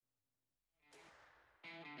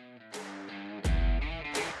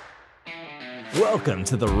Welcome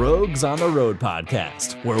to the Rogues on the Road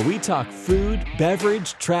podcast, where we talk food,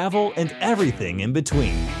 beverage, travel, and everything in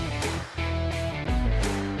between.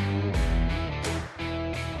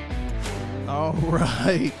 All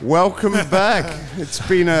right. Welcome back. It's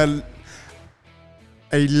been a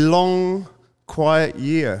long, quiet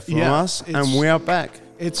year from us, and we are back.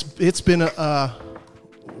 It's been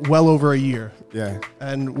well over a year. Yeah.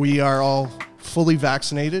 And we are all fully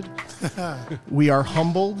vaccinated. We are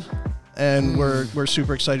humbled, and we're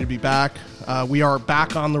super excited to be back. We are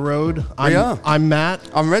back on the road. I'm Matt.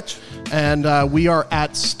 I'm Rich. And we are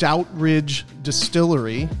at Stout Ridge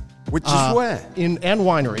Distillery. Which is where? And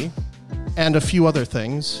winery, and a few other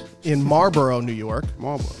things in Marlborough, New York.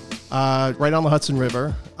 Marlborough. Right on the Hudson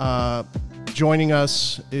River. Joining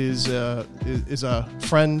us is a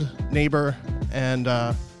friend, neighbor, and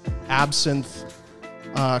Absinthe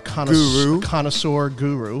connoisseur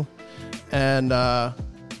guru. And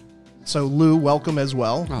so Lou, welcome as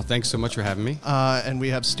well. Oh, thanks so much for having me. And we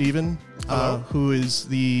have Steven, who is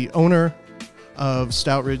the owner of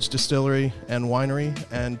Stout Ridge Distillery and Winery.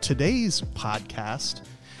 And today's podcast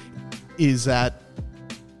is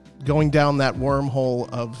going down that wormhole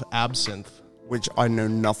of absinthe. Which I know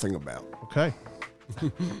nothing about. Okay.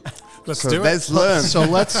 Let's do it. Let's learn. So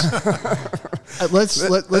let's have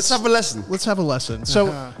a lesson. Let's have a lesson.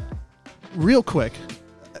 So real quick,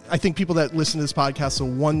 I think people that listen to this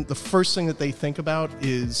podcast, the first thing that they think about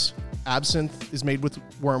is absinthe is made with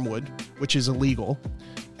wormwood, which is illegal,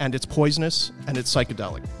 and it's poisonous and it's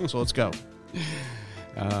psychedelic. So let's go.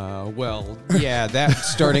 That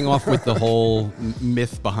starting off with the whole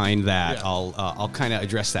myth behind that, yeah. I'll kind of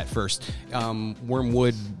address that first.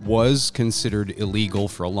 Wormwood was considered illegal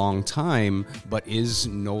for a long time, but is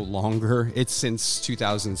no longer. It's since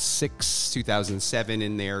 2006, 2007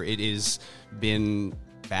 in there. It has been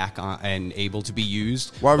back on and able to be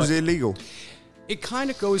used. Why was it illegal? It kind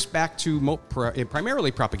of goes back to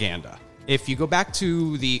primarily propaganda. If you go back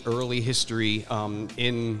to the early history, let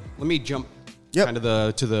me jump kind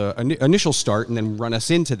of to the initial start and then run us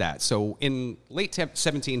into that. So in late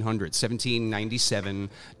 1797,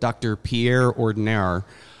 Dr. Pierre Ordinaire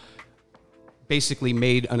basically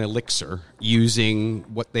made an elixir using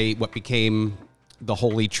what became the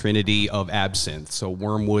holy trinity of absinthe. So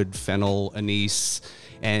wormwood, fennel, anise,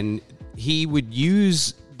 and he would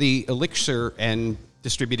use the elixir and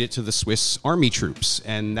distribute it to the Swiss army troops.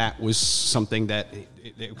 And that was something that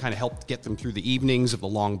it kind of helped get them through the evenings of the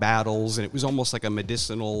long battles. And it was almost like a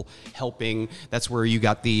medicinal helping. That's where you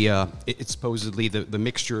got it's supposedly the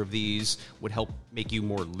mixture of these would help make you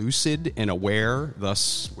more lucid and aware,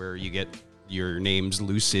 thus where you get your names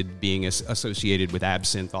lucid being associated with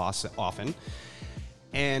absinthe often.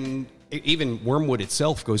 And even wormwood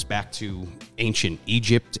itself goes back to ancient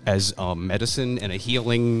Egypt as a medicine and a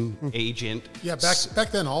healing agent. Yeah,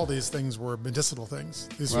 back then all these things were medicinal things.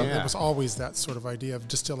 It was always that sort of idea of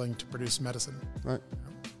distilling to produce medicine. Right.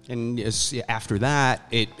 And after that,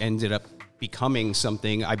 it ended up becoming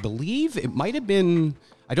something, I believe it might have been,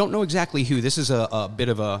 I don't know exactly who, this is a bit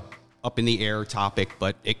of a up in the air topic,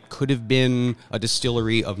 but it could have been a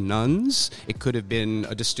distillery of nuns. It could have been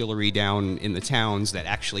a distillery down in the towns that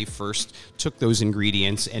actually first took those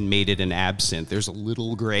ingredients and made it an absinthe. There's a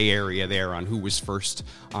little gray area there on who was first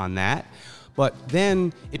on that. But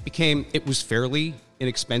then it was fairly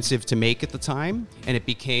inexpensive to make at the time, and it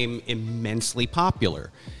became immensely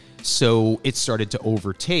popular. So it started to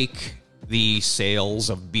overtake the sales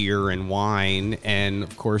of beer and wine, and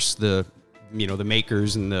of course the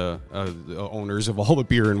makers and the owners of all the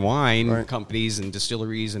beer and wine companies and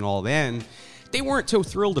distilleries and all they weren't so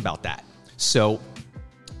thrilled about that. So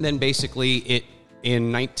then basically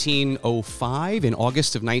in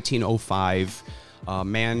August of 1905, a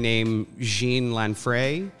man named Jean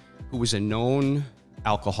Lanfray, who was a known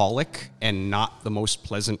alcoholic and not the most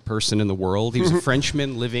pleasant person in the world. He was a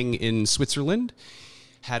Frenchman living in Switzerland,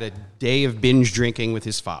 had a day of binge drinking with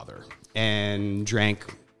his father and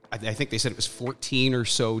drank, I think they said it was 14 or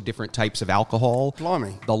so different types of alcohol.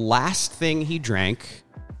 Blimey. The last thing he drank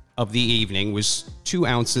of the evening was 2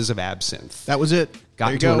 ounces of absinthe. That was it.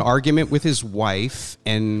 Got into an argument with his wife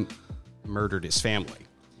and murdered his family.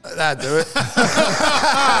 That'd do it.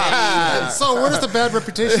 So where does the bad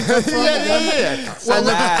reputation come from? Yeah. Well,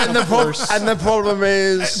 the problem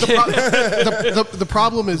is... the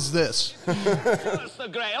problem is this.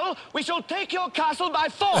 Mr. Grail, we shall take your castle by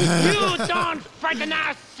force. You don't frighten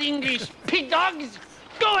us, English pig dogs.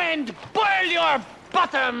 Go and boil your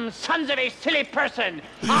bottom, sons of a silly person.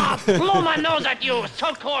 Blow my nose at you,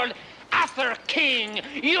 so-called Arthur King.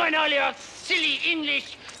 You and all your silly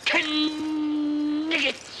English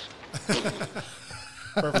kniggets.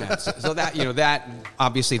 So that, that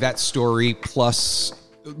obviously that story plus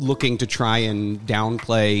looking to try and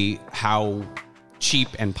downplay how cheap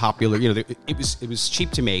and popular, it was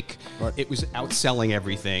cheap to make. Right. It was outselling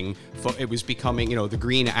everything. It was becoming, the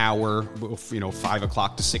green hour, 5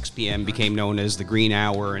 o'clock to 6 p.m. became known as the green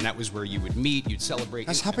hour, and that was where you would meet, you'd celebrate.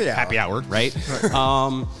 That's happy hour. Happy hour, right?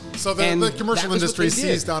 So the commercial industry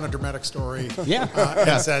seized on a dramatic story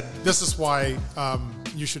and said, this is why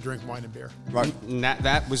you should drink wine and beer. Right. And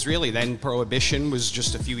that was really, then Prohibition was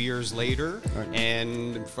just a few years later, right.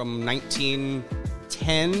 And from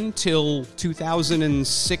 1910 till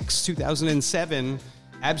 2006, 2007,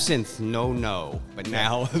 Absinthe, no. But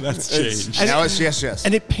now that's changed. Now it's yes.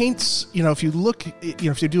 And it paints, if you look,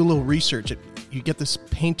 if you do a little research, you get this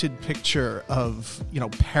painted picture of,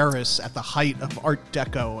 Paris at the height of Art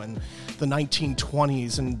Deco and the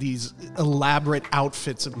 1920s and these elaborate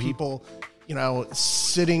outfits of people,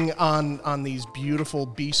 sitting on these beautiful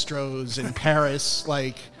bistros in Paris,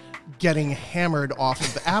 like getting hammered off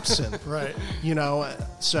of the absinthe. Right.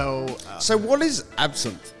 So what is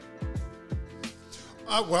absinthe?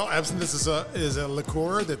 Well, absinthe is a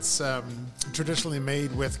liqueur that's traditionally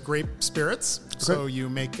made with grape spirits. Okay. So you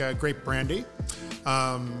make grape brandy,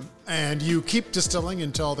 and you keep distilling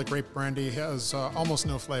until the grape brandy has almost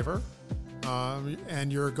no flavor,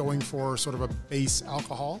 and you're going for sort of a base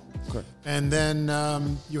alcohol. Okay. And then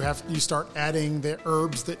you start adding the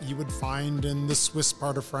herbs that you would find in the Swiss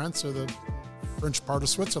part of France or the French part of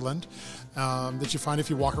Switzerland that you find if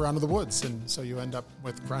you walk around in the woods. And so you end up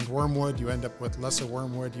with grand wormwood, you end up with lesser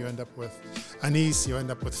wormwood, you end up with anise, you end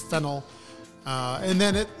up with fennel. And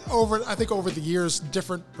then over the years,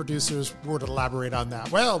 different producers would elaborate on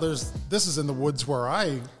that. Well, this is in the woods where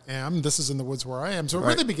I am. This is in the woods where I am. So it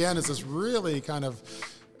really began as this really kind of,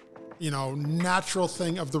 natural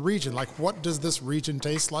thing of the region. Like, what does this region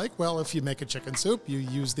taste like? Well, if you make a chicken soup, you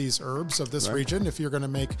use these herbs of this region. If you're going to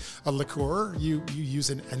make a liqueur, you use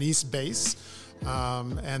an anise base.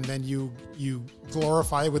 And then you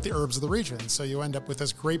glorify with the herbs of the region. So you end up with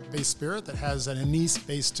this grape-based spirit that has an anise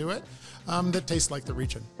base to it that tastes like the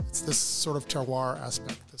region. It's this sort of terroir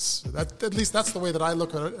aspect. At least that's the way that I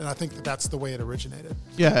look at it, and I think that's the way it originated.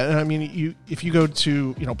 Yeah, and I mean, if you go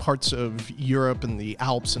to parts of Europe and the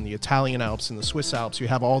Alps and the Italian Alps and the Swiss Alps, you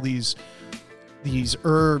have all these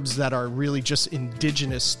herbs that are really just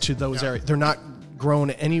indigenous to those areas. They're not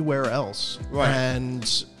grown anywhere else. Right. And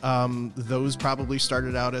those probably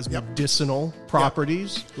started out as medicinal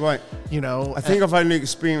properties. Right. I think I've only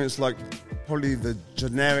experienced probably the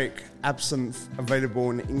generic absinthe available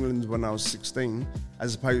in England when I was 16,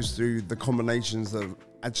 as opposed to the combinations that are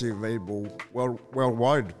actually available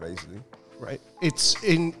worldwide, basically. Right.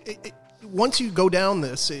 Once you go down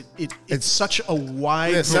this, it's such a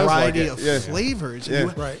wide variety of flavors.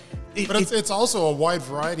 Right. But it's also a wide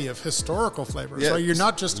variety of historical flavors. Right? You're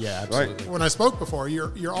not just absolutely. When I spoke before,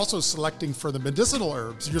 you're also selecting for the medicinal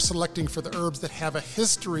herbs. You're selecting for the herbs that have a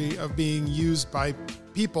history of being used by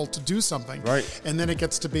people to do something. Right. And then it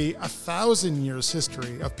gets to be 1,000 years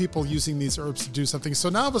history of people using these herbs to do something. So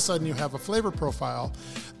now all of a sudden you have a flavor profile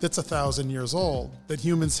that's 1,000 years old that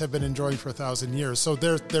humans have been enjoying for 1,000 years. So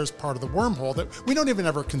there's part of the wormhole that we don't even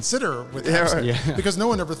ever consider with absinthe because no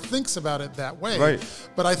one ever thinks about it that way. Right.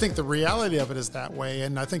 But I think the reality of it is that way.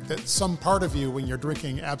 And I think that some part of you, when you're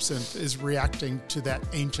drinking absinthe, is reacting to that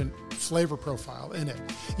ancient flavor profile in it.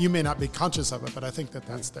 You may not be conscious of it, but I think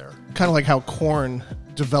that's there. Kind of like how corn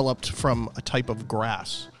developed from a type of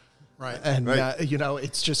grass. Right. And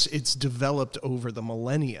it's developed over the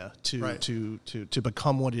millennia to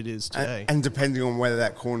become what it is today. And depending on where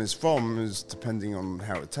that corn is from is depending on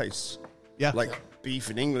how it tastes. Yeah.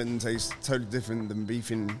 Beef in England tastes totally different than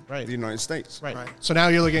beef in the United States. Right. So now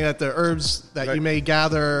you're looking at the herbs that you may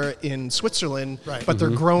gather in Switzerland, but they're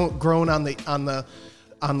grown on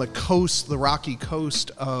the coast, the rocky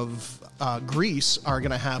coast of Greece, are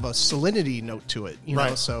going to have a salinity note to it.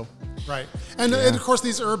 Right. And of course,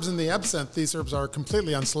 these herbs in the absinthe, these herbs are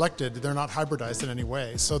completely unselected. They're not hybridized in any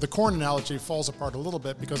way. So the corn analogy falls apart a little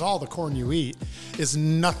bit because all the corn you eat is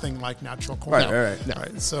nothing like natural corn. Right.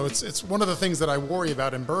 So it's one of the things that I worry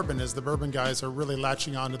about in bourbon is the bourbon guys are really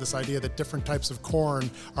latching on to this idea that different types of corn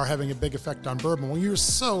are having a big effect on bourbon. Well,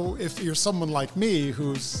 if you're someone like me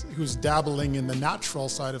who's dabbling in the natural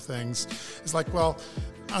side of things, it's like, well,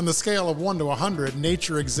 on the scale of 1 to 100,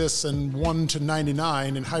 nature exists in 1 to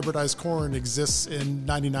 99, and hybridized corn exists in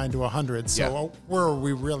 99 to 100. So where are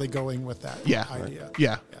we really going with that idea?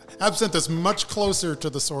 Yeah. Absinthe is much closer to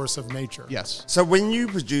the source of nature. Yes. So when you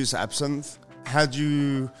produce absinthe, how do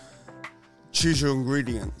you choose your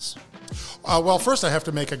ingredients? Well, first I have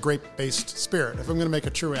to make a grape-based spirit. If I'm going to make a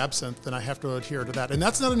true absinthe, then I have to adhere to that. And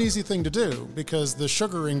that's not an easy thing to do because the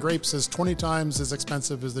sugar in grapes is 20 times as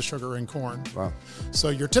expensive as the sugar in corn. Wow. So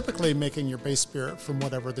you're typically making your base spirit from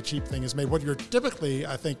whatever the cheap thing is made. What you're typically,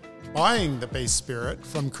 I think, buying the base spirit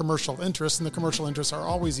from commercial interests, and the commercial interests are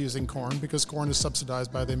always using corn because corn is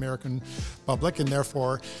subsidized by the American public, and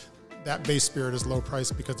therefore that base spirit is low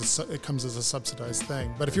price because it comes as a subsidized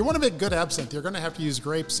thing. But if you want to make good absinthe, you're going to have to use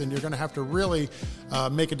grapes, and you're going to have to really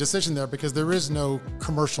make a decision there because there is no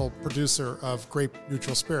commercial producer of grape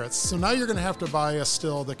neutral spirits. So now you're going to have to buy a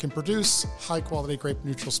still that can produce high quality grape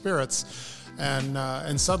neutral spirits.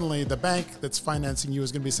 And suddenly the bank that's financing you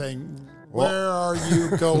is going to be saying, where are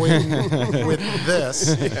you going with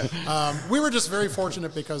this? We were just very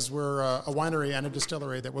fortunate because we're a winery and a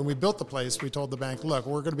distillery that when we built the place, we told the bank, look,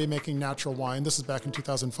 we're going to be making natural wine. This is back in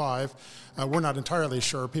 2005. We're not entirely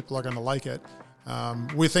sure people are going to like it.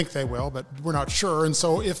 We think they will, but we're not sure. And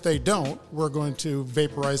so if they don't, we're going to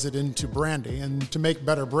vaporize it into brandy. And to make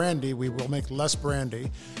better brandy, we will make less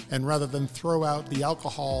brandy. And rather than throw out the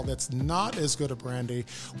alcohol that's not as good a brandy,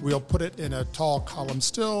 we'll put it in a tall column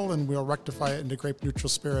still and we'll rectify it into grape neutral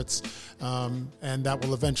spirits. And that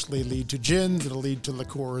will eventually lead to gins, it'll lead to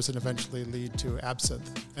liqueurs, and eventually lead to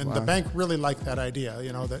absinthe. And the bank really liked that idea,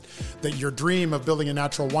 you know, that your dream of building a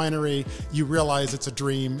natural winery, you realize it's a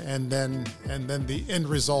dream, and then the end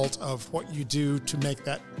result of what you do to make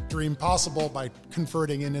that dream possible by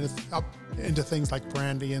converting it into things like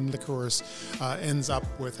brandy and liqueurs ends up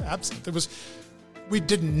with absinthe. We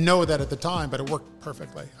didn't know that at the time, but it worked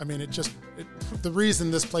perfectly. I mean, the reason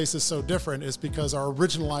this place is so different is because our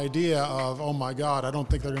original idea of, oh my God, I don't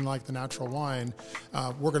think they're going to like the natural wine.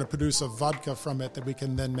 We're going to produce a vodka from it that we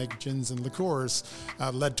can then make gins and liqueurs,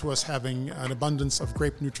 led to us having an abundance of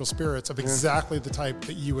grape neutral spirits of exactly the type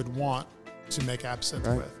that you would want to make absinthe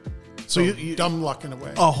with. So you dumb luck in a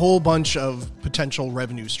way. A whole bunch of potential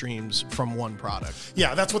revenue streams from one product.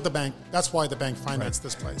 Yeah, that's why the bank financed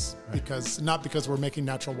this place. Because not because we're making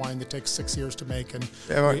natural wine that takes 6 years to make and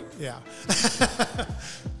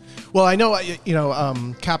Well, I know,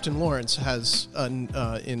 Captain Lawrence has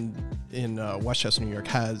in Westchester, New York,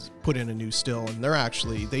 has put in a new still, and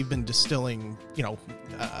they've been distilling,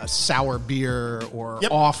 sour beer or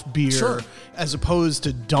off beer as opposed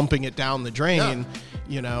to dumping it down the drain,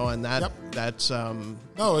 and that's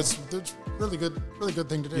no, it's really good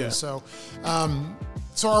thing to do. Yeah. So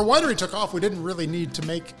our winery took off. We didn't really need to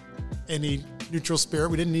make any neutral spirit.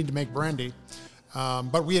 We didn't need to make brandy.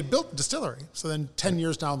 But we had built a distillery. So then 10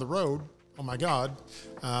 years down the road, oh my God,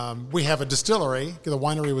 we have a distillery. The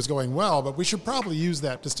winery was going well, but we should probably use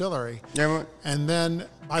that distillery. Yeah. And then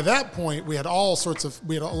by that point, we had a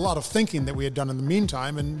lot of thinking that we had done in the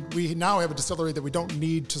meantime. And we now have a distillery that we don't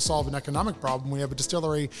need to solve an economic problem. We have a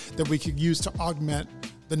distillery that we could use to augment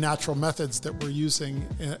the natural methods that we're using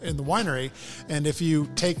in the winery. And if you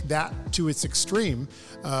take that to its extreme,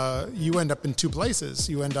 you end up in two places.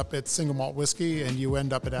 You end up at single malt whiskey and you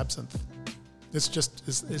end up at absinthe. It's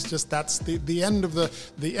just that's the end of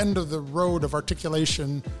the road of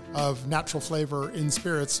articulation of natural flavor in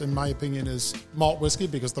spirits, in my opinion, is malt whiskey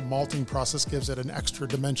because the malting process gives it an extra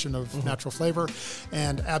dimension of natural flavor,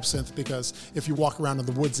 and absinthe because if you walk around in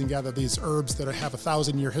the woods and gather these herbs that have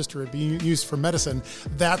 1,000-year history of being used for medicine,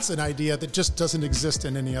 that's an idea that just doesn't exist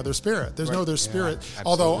in any other spirit. There's no other spirit.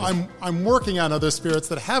 Although I'm working on other spirits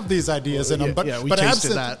that have these ideas in them, but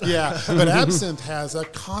tasted absinthe, that. but absinthe has a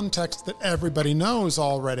context that everybody knows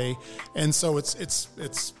already, and so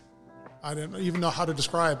it's I don't even know how to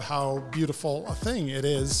describe how beautiful a thing it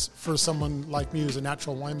is for someone like me who's a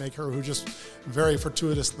natural winemaker who just very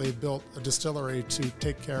fortuitously built a distillery to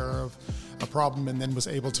take care of a problem and then was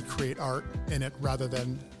able to create art in it rather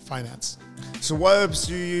than finance. So what herbs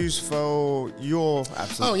do you use for your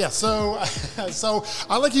absinthe? Oh yeah, so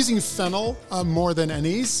I like using fennel more than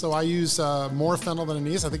anise. So I use more fennel than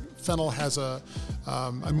anise. I think fennel has a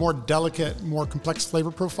more delicate, more complex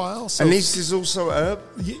flavor profile. So anise is also a herb?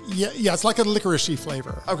 Yeah, it's like a licoricey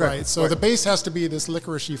flavor. Okay. Right? So the base has to be this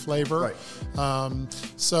licoricey flavor. Right.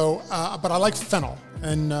 But I like fennel,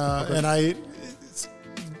 and it's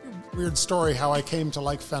a weird story how I came to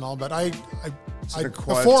like fennel, but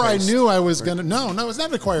before I knew I was going to... No, it's not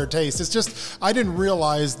an acquired taste. It's just I didn't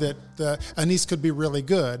realize that the anise could be really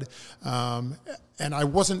good. and I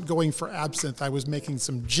wasn't going for absinthe. I was making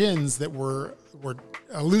some gins that were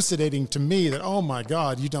elucidating to me that, oh my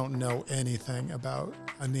God, you don't know anything about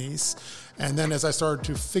anise. And then as I started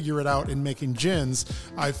to figure it out in making gins,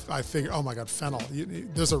 I figured, oh my God, fennel.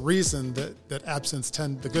 There's a reason that the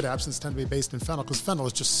good absinthes tend to be based in fennel, because fennel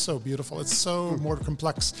is just so beautiful. It's so more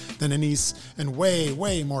complex than anise, and way,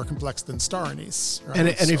 way more complex than star anise.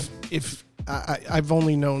 Right? And if I've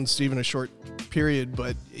only known Stephen a short period,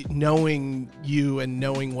 but knowing you and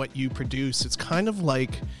knowing what you produce, it's kind of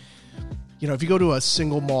like, if you go to a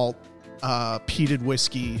single malt peated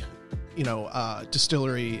whiskey,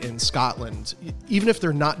 distillery in Scotland, even if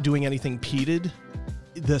they're not doing anything peated,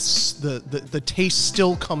 the taste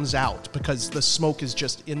still comes out because the smoke is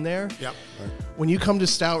just in there. Yep. When you come to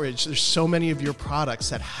Stoutridge, there's so many of your products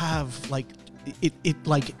that have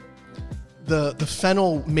the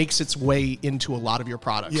fennel makes its way into a lot of your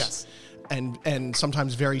products. Yes. And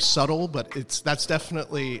sometimes very subtle, but that's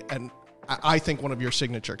definitely I think one of your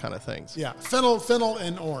signature kind of things. Yeah, fennel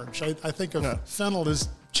and orange. I think of fennel as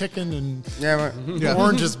chicken and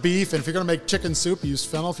orange is beef. And if you're going to make chicken soup, you use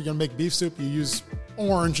fennel. If you're going to make beef soup, you use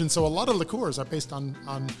orange. And so a lot of liqueurs are based on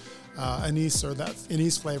anise, or that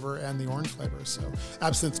anise flavor and the orange flavor. So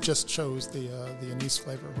Absinthe just chose the anise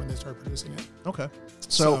flavor when they started producing it. Okay.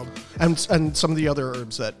 So and some of the other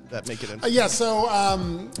herbs that make it in.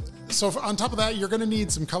 So on top of that, you're going to need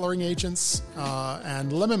some coloring agents,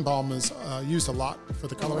 and lemon balm is used a lot for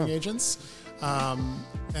the coloring agents.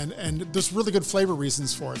 And there's really good flavor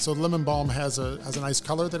reasons for it. So lemon balm has a nice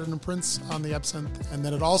color that it imprints on the absinthe, and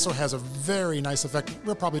then it also has a very nice effect.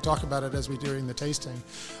 We'll probably talk about it as we during the tasting.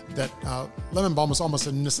 That lemon balm is almost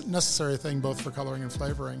a necessary thing both for coloring and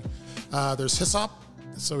flavoring. There's hyssop.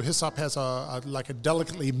 So hyssop has a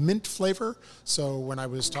delicately mint flavor. So when I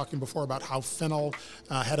was talking before about how fennel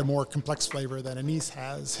had a more complex flavor than anise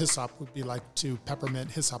has, hyssop would be like to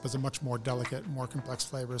peppermint. Hyssop is a much more delicate, more complex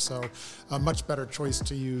flavor. So a much better choice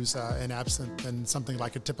to use in absinthe than something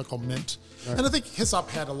like a typical mint. Right. And I think hyssop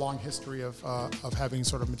had a long history of having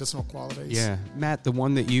sort of medicinal qualities. Yeah, Matt, the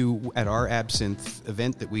one that you at our absinthe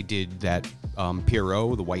event that we did, that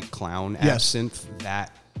Pierrot, the White Clown absinthe,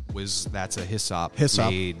 that's a hyssop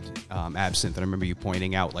made absinthe, and I remember you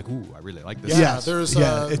pointing out like, "Ooh, I really like this." Yeah, there's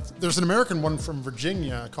an American one from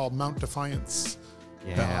Virginia called Mount Defiance.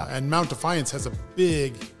 Yeah, and Mount Defiance has a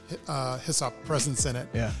big hyssop presence in it.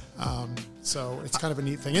 Yeah, so it's kind of a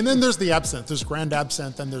neat thing. And then there's the absinthe. There's Grand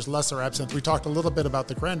Absinthe and there's Lesser Absinthe. We talked a little bit about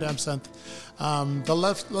the Grand Absinthe. The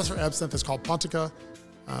Lesser Absinthe is called Pontica,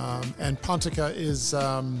 and Pontica is.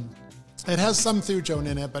 It has some thujone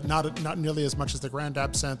in it, but not nearly as much as the Grand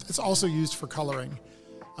Absinthe. It's also used for coloring.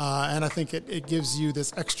 And I think it gives you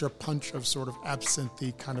this extra punch of sort of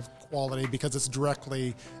absinthe kind of quality because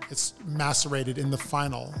it's macerated in the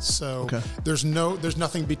final. So there's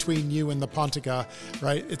nothing between you and the Pontica,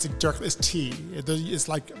 right? It's tea. It's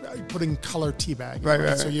like putting color tea bag.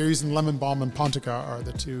 Right. So you're using lemon balm and Pontica are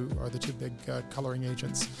the two big coloring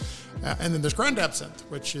agents. And then there's Grand Absinthe,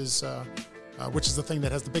 which is the thing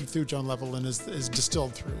that has the big thujone level and is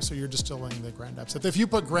distilled through. So you're distilling the Grand Absinthe. If you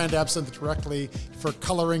put Grand Absinthe directly for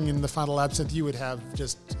coloring in the final absinthe, you would have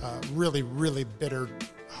just really, really bitter,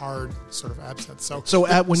 hard sort of absinthe. So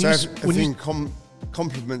when you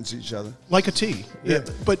complements each other like a tea. Yeah.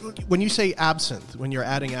 But when you say absinthe, when you're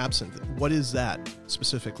adding absinthe, what is that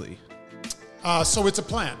specifically? So it's a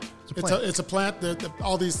plant. It's a plant.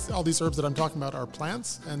 All these herbs that I'm talking about are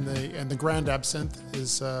plants, and the Grand Absinthe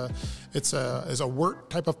is a wort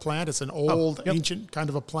type of plant. It's an old, ancient kind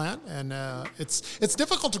of a plant, and it's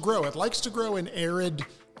difficult to grow. It likes to grow in arid,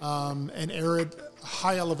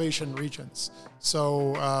 high elevation regions.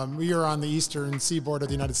 So we are on the eastern seaboard of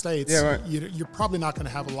the United States. Yeah, right. You're probably not going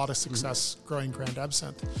to have a lot of success growing Grand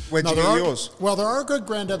Absinthe. Where'd you get yours? Well, there are good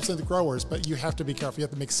Grand Absinthe growers, but you have to be careful. You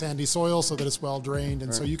have to make sandy soil so that it's well drained,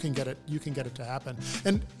 and so you can get it to happen.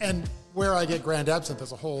 And where I get Grand Absinthe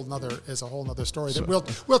is a whole nother story that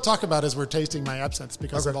we'll talk about as we're tasting my absinthes,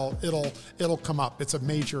 because it'll come up. It's a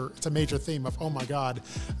major theme of, oh my God,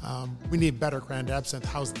 we need better Grand Absinthe.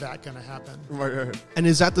 How's that going to happen? Right. And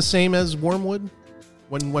is that the same as wormwood?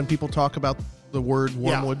 When people talk about the word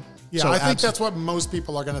wormwood? Yeah, I think that's what most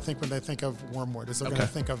people are going to think when they think of wormwood, is they're going to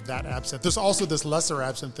think of that absinthe. There's also this lesser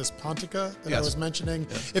absinthe, this Pontica that I was mentioning.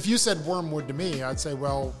 Yeah. If you said wormwood to me, I'd say,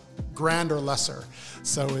 well, grand or lesser.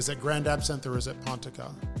 So is it Grand Absinthe or is it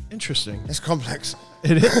Pontica? Interesting. It's complex.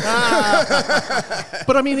 It is.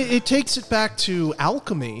 But I mean, it takes it back to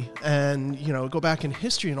alchemy and, go back in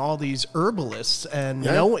history and all these herbalists. And,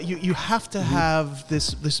 you have to have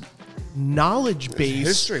this knowledge base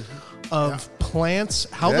history of plants,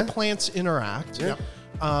 how the plants interact.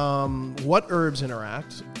 what herbs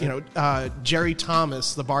interact. Jerry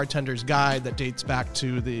Thomas, the bartender's guide that dates back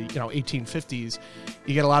to the 1850s.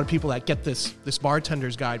 You get a lot of people that get this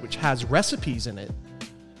bartender's guide, which has recipes in it.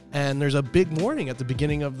 And there's a big warning at the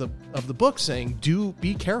beginning of the book saying,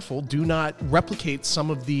 be careful, do not replicate some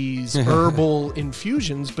of these herbal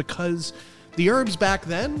infusions, because the herbs back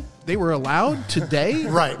then, they were allowed. Today,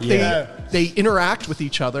 Right. They interact with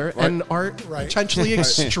each other and are potentially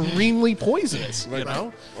extremely poisonous.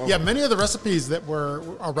 Yeah, many of the recipes that were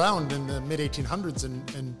around in the mid-1800s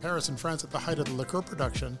in Paris and France at the height of the liqueur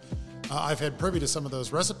production, I've had privy to some of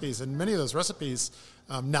those recipes, and many of those recipes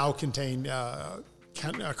now contain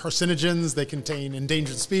carcinogens, they contain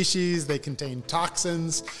endangered species, they contain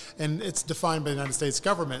toxins, and it's defined by the United States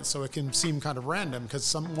government, so it can seem kind of random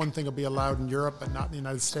because one thing will be allowed in Europe but not in the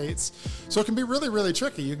United States. So it can be really, really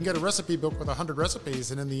tricky. You can get a recipe book with 100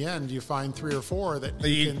 recipes, and in the end, you find 3 or 4 that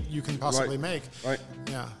you can possibly make. Right.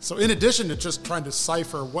 Yeah. So in addition to just trying to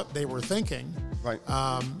decipher what they were thinking,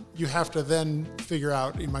 you have to then figure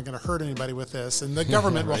out, am I going to hurt anybody with this? And the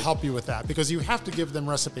government will help you with that, because you have to give them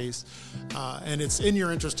recipes, and it's in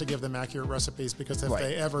your interest to give them accurate recipes, because if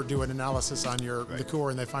they ever do an analysis on your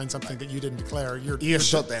liqueur and they find something that you didn't declare, you're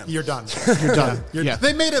shut down. You're done. You're done.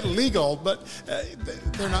 They made it legal, but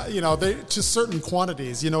they're not. They to certain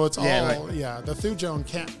quantities. It's all. The thujone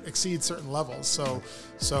can't exceed certain levels. So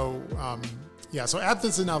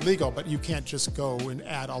absinthe is now legal, but you can't just go and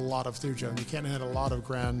add a lot of thujone. You can't add a lot of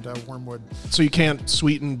grand wormwood. So you can't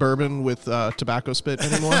sweeten bourbon with tobacco spit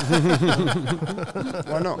anymore?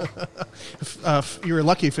 Why not? You were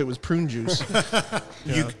lucky if it was prune juice.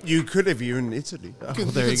 You could if you're in Italy.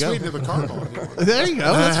 There You you can go. sweeten it with caramel. if you want. There you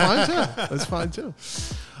go. That's fine too.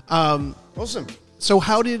 Awesome. So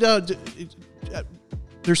how did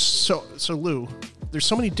there's Lou, there's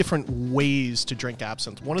so many different ways to drink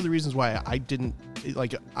absinthe. One of the reasons why I didn't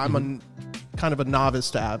I'm a kind of a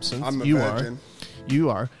novice to absinthe. I'm a virgin. You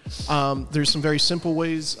are. There's some very simple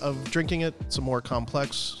ways of drinking it. Some more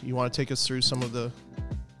complex. You want to take us through some of the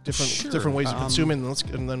different ways of consuming,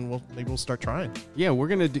 and then we'll start trying. Yeah, we're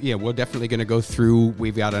definitely gonna go through.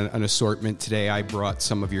 We've got an assortment today. I brought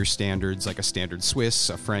some of your standards, like a standard Swiss,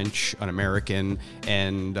 a French, an American,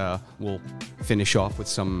 and we'll finish off with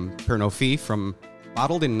some Pernod Fils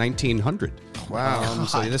bottled in 1900. Wow.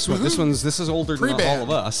 So this is older than all of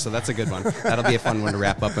us, so that's a good one. That'll be a fun one to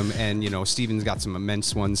wrap up. And Steven's got some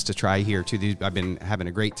immense ones to try here too. I've been having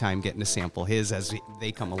a great time getting to sample his as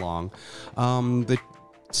they come along. The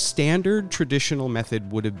standard traditional method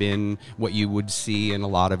would have been what you would see in a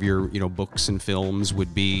lot of your books and films.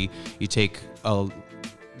 Would be you take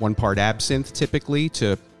 1 part absinthe typically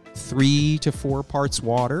to 3 to 4 parts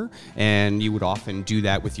water, and you would often do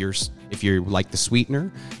that with if you like the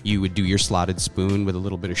sweetener, you would do your slotted spoon with a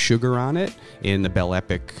little bit of sugar on it. In the Belle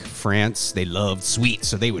Epoque France, they loved sweet,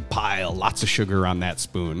 so they would pile lots of sugar on that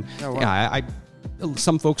spoon. Oh, wow. Yeah,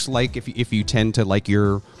 some folks like if you tend to like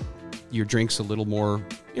your drinks a little more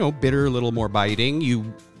bitter, a little more biting,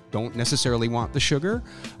 you don't necessarily want the sugar,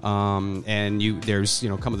 and there's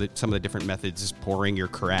some of the different methods is pouring your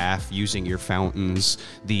carafe, using your fountains,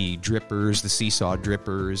 the drippers, the seesaw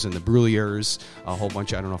drippers, and the brûlures, a whole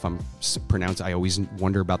bunch. I don't know if I'm pronounced. I always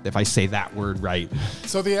wonder about if I say that word right.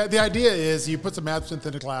 So the idea is you put some absinthe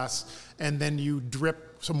in a glass, and then you drip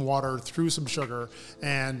some water through some sugar,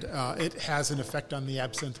 and it has an effect on the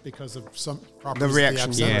absinthe because of some properties the reaction.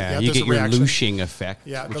 of the absinthe. Yeah, you get your lushing effect,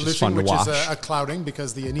 which is fun to watch. Which is a clouding,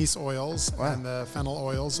 because the anise oils and the fennel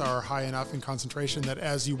oils are high enough in concentration that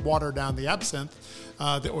as you water down the absinthe,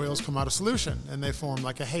 the oils come out of solution, and they form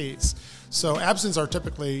like a haze. So absinthes are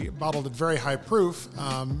typically bottled at very high proof,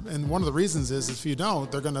 and one of the reasons is if you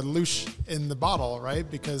don't, they're going to loosh in the bottle, right?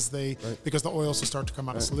 Because the oils will start to come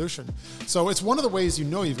out of solution. So it's one of the ways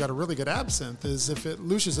you've got a really good absinthe is if it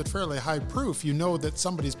looshes at fairly high proof, that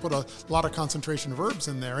somebody's put a lot of concentration of herbs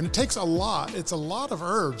in there, and it takes a lot. It's a lot of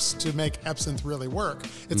herbs to make absinthe really work.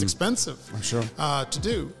 It's expensive, to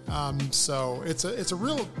do. So it's a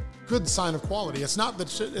real good sign of quality. It's not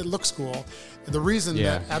that it looks cool. The reason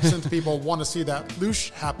that absinthe people want to see that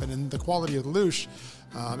loosh happen and the quality of the loosh,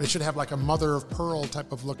 it should have like a mother of pearl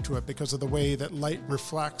type of look to it because of the way that light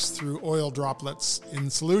reflects through oil droplets in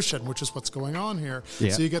solution, which is what's going on here.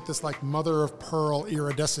 Yeah. So you get this like mother of pearl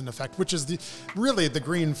iridescent effect, which is the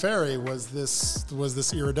green fairy was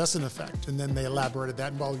this iridescent effect, and then they elaborated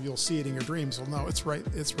that. Well, you'll see it in your dreams. Well, no, it's right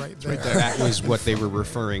there. That was what they were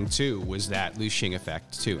referring to, was that looshing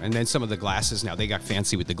effect too. And then some of the glasses now, they got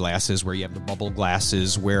fancy with the glasses where you have the bubble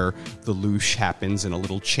glasses where the loosh happens in a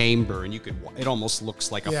little chamber, and it almost looks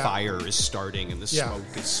looks like a Yeah. fire is starting and the Yeah.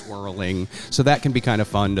 smoke is swirling. So that can be kind of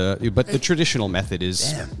fun but the traditional method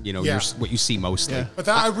is, Yeah. what you see mostly. Yeah. But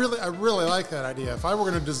I really like that idea. If I were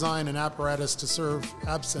going to design an apparatus to serve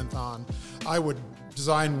absinthe on, I would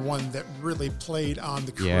design one that really played on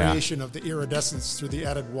the creation of the iridescence through the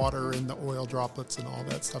added water and the oil droplets and all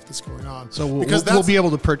that stuff that's going on. So we'll be able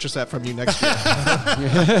to purchase that from you next year.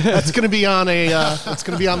 That's going to be on it's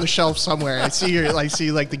going to be on the shelf somewhere. I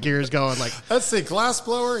see like the gears going like. Let's see, glass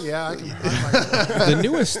blower. Yeah, I can. The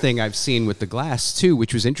newest thing I've seen with the glass too,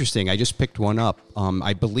 which was interesting, I just picked one up.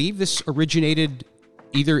 I believe this originated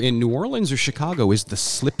either in New Orleans or Chicago, is the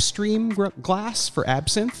slipstream glass for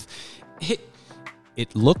absinthe.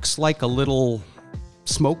 It looks like a little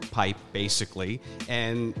smoke pipe, basically,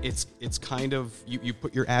 and it's kind of you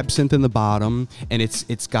put your absinthe in the bottom, and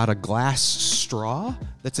it's got a glass straw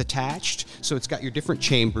that's attached, so it's got your different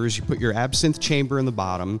chambers. You put your absinthe chamber in the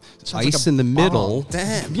bottom, ice in the middle.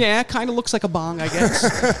 Damn. Yeah, kind of looks like a bong, I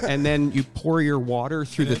guess. And then you pour your water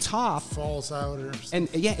through the top, Falls out or and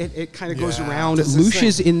it kind of goes Yeah. around. It Does this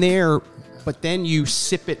looshes in there, but then you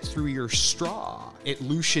sip it through your straw. It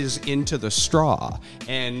looshes into the straw,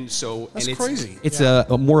 and so That's it's crazy. It's a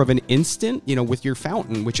more of an instant, with your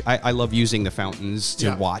fountain, which I love using the fountains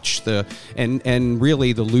to watch and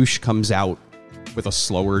really the loosh comes out with a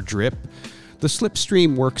slower drip. The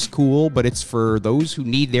slipstream works cool, but it's for those who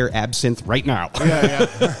need their absinthe right now.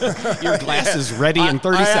 Your glass is ready in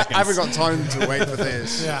 30 seconds. I haven't got time to wait for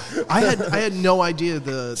this. yeah. I had no idea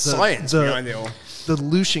the Science behind it all. The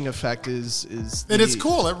looshing effect is And it's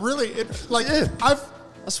cool.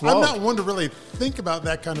 That's I'm wild. not one to really think about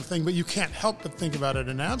that kind of thing, but you can't help but think about it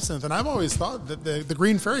in absinthe. And I've always thought that the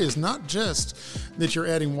green fairy is not just that you're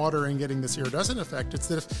adding water and getting this iridescent effect. It's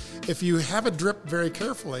that if you have a drip very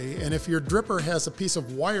carefully, and if your dripper has a piece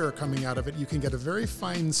of wire coming out of it, you can get a very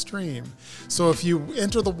fine stream. So if you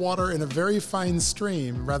enter the water in a very fine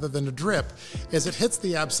stream rather than a drip, as it hits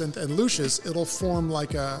the absinthe and looshes, it'll form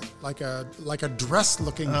like a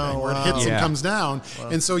dress-looking thing where it hits and comes down,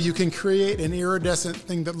 and so you can create an iridescent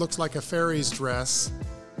thing that looks like a fairy's dress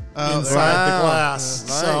inside the glass.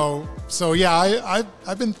 Right. So yeah,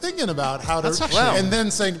 I've been thinking about how to, and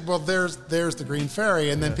then saying, well, there's the green fairy,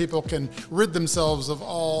 and then people can rid themselves of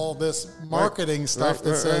all this marketing stuff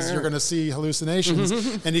that says you're going to see hallucinations,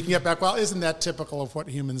 and you can get back. Well, isn't that typical of what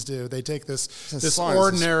humans do? They take this science.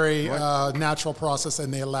 ordinary natural process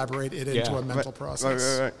and they elaborate it into a mental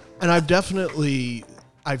process. Right. And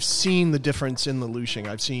I've seen the difference in the looshing.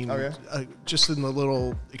 I've seen just in the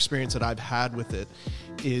little experience that I've had with it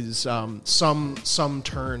is some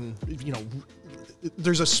turn.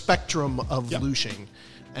 There's a spectrum of looshing,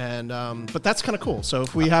 and but that's kind of cool. So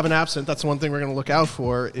if we have an absinthe, that's the one thing we're going to look out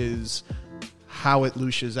for is how it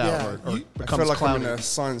looshes out Yeah, or I feel becomes like cloudy. I'm in a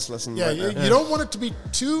science lesson. Yeah, right you now. don't want it to be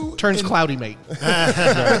too Turns cloudy, mate.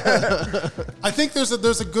 I think there's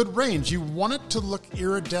a good range. You want it to look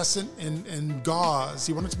iridescent and gauze.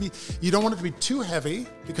 You don't want it to be too heavy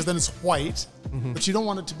because then it's white, but you don't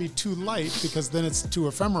want it to be too light because then it's too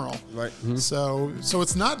ephemeral. Right. So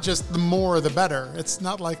it's not just the more the better. It's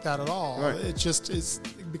not like that at all. Right. It just is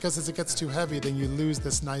because as it gets too heavy, then you lose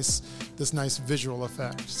this nice visual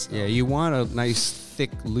effect. So. Yeah, you want a nice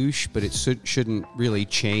thick loosh, but it shouldn't really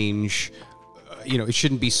change. It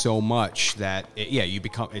shouldn't be so much that you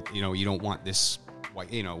become. You don't want this white.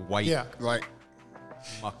 White. Yeah. Right.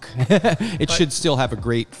 Muck. It should still have a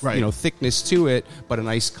great, thickness to it, but a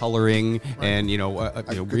nice coloring, and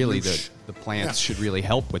really loosh. the plants should really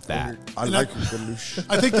help with that. I like the loosh.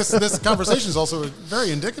 I think this conversation is also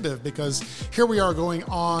very indicative because here we are going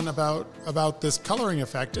on about this coloring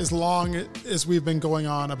effect as long as we've been going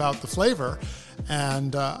on about the flavor.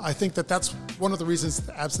 And I think that's one of the reasons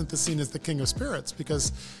that absinthe is seen as the king of spirits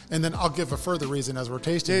and then I'll give a further reason as we're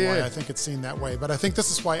tasting why I think it's seen that way. But I think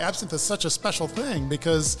this is why absinthe is such a special thing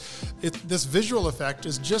because this visual effect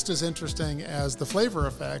is just as interesting as the flavor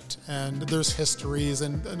effect. And there's histories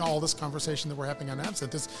and all this conversation that we're having on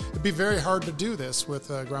absinthe. It'd be very hard to do this with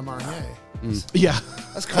Grand Marnier. Yeah,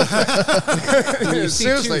 That's complex. You see,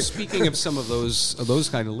 Seriously. too, speaking of some of those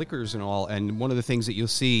kind of liquors and all, and one of the things that you'll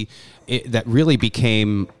see that really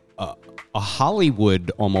became a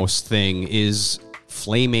Hollywood almost thing is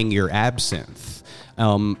flaming your absinthe.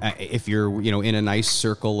 If you're in a nice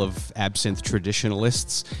circle of absinthe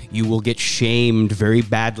traditionalists, you will get shamed very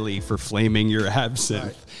badly for flaming your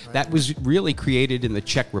absinthe. That was really created in the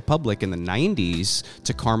Czech Republic in the 90s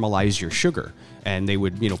to caramelize your sugar. And they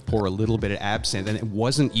would, pour a little bit of absinthe, and it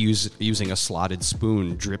wasn't using a slotted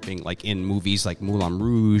spoon dripping like in movies like Moulin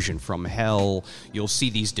Rouge and From Hell. You'll see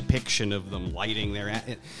these depiction of them lighting their.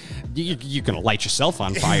 You're going to light yourself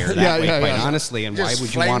on fire that way, quite honestly. And Just why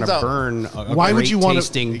would you want to burn a Why great would you want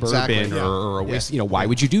tasting bourbon or a whiskey? Why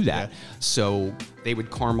would you do that? So they would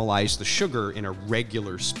caramelize the sugar in a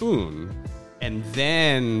regular spoon, and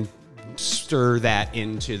then stir that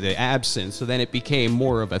into the absinthe. So then it became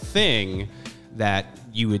more of a thing that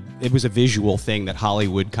it was a visual thing that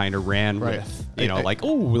Hollywood kind of ran with.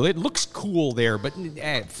 It looks cool there, but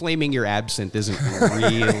flaming your absinthe isn't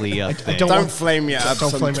really a thing. Don't flame your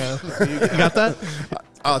absinthe. Don't flame it. You got that?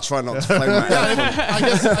 I'll try not to flame my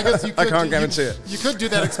absinthe. I guess you could. I can't guarantee it. You could do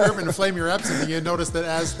that experiment and flame your absinthe, and you'd notice that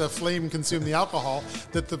as the flame consumed the alcohol,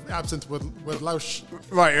 that the absinthe would louche in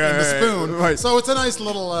the spoon. Right. So it's a nice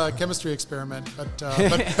little chemistry experiment, but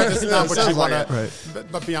it's not what you want to.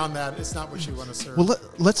 But beyond that, it's not what you want to serve. Well,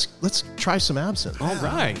 let's try some absinthe. All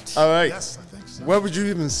right. All right. Yes, I think so. Where would you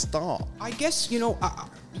even start? I guess,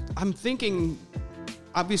 I'm thinking,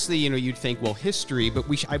 obviously, you'd think, well, history, but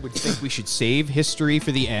I would think we should save history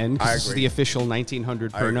for the end, because this is the official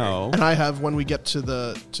 1900 Pernod. And I have, when we get to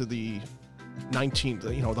the 19th,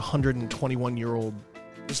 the 121-year-old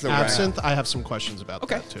absinthe, I have some questions about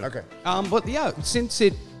that too. Okay. But yeah, since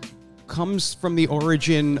it comes from the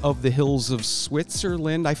origin of the hills of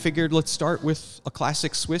Switzerland, I figured let's start with a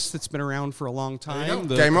classic Swiss that's been around for a long time,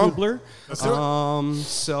 the Game on. Kubler. Let's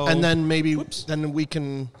do it. And then maybe then we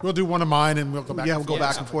can. We'll do one of mine, and we'll go back. Yeah, and we'll go forth.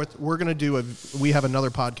 back and forth. We're gonna do we have another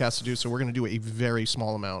podcast to do, so we're gonna do a very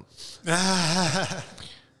small amount.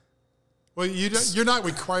 Well, you're not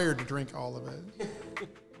required to drink all of it.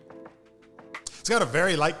 It's got a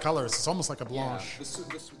very light color. It's almost like a blanche.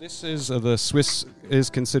 This is the Swiss is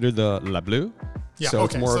considered the La Bleu. Yeah, so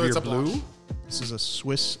it's more of it's your a blue. blue. This is a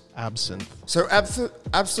Swiss absinthe. So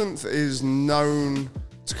absinthe is known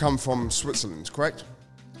to come from Switzerland, correct?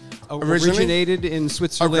 Originated in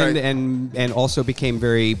Switzerland Okay. and also became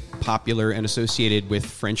very popular and associated with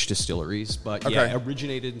French distilleries. But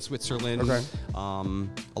originated in Switzerland. Okay.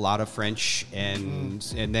 A lot of French, and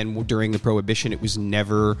then during the Prohibition, it was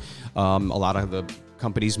never. A lot of the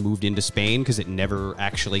companies moved into Spain because it never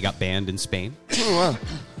actually got banned in Spain. Oh, wow.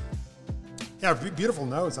 Yeah, beautiful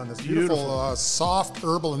nose on this. Beautiful, soft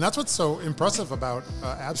herbal, and that's what's so impressive about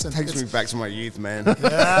absinthe. Takes me back to my youth, man.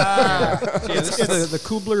 This is the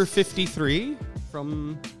Kubler 53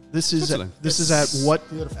 from This is Switzerland. this is at what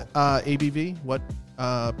beautiful. ABV? What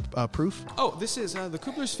proof? Oh, this is the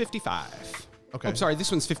Kubler's 55. Okay. Oh, sorry, this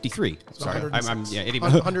one's 53. Sorry, I'm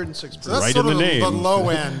 106 proof. So that's Right sort in of the name. the low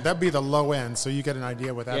end. That'd be the low end, so you get an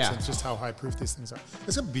idea with Yeah. absinthe just how high proof these things are.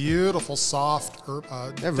 It's a beautiful, soft, really.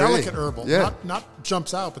 delicate herbal. Yeah. Not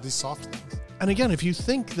jumps out, but these soft things. And again, if you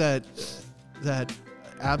think that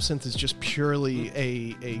absinthe is just purely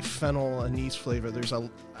a fennel anise flavor,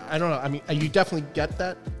 I don't know. I mean, you definitely get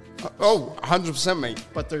that, Oh, 100%, mate.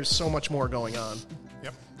 but there's so much more going on.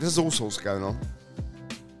 Yep. There's all sorts going on.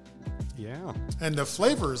 Yeah. And the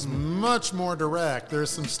flavor is much more direct.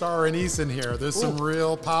 There's some star anise in here. There's some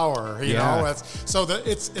real power. You know, it's a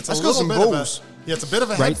That's got little some bit balls. of a it's a bit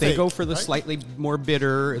of a head Right, they fake, go for the right? slightly more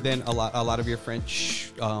bitter than a lot of your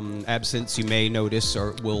French absinthes. You may notice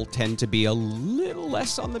will tend to be a little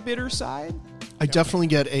less on the bitter side. I definitely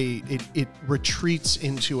get it retreats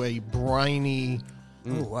into a briny.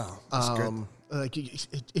 Oh, wow. That's good. Like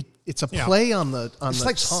it's a play on the It's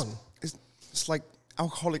like tongue. It's like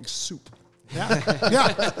alcoholic soup. Yeah.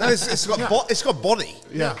 Yeah. No, it's got body.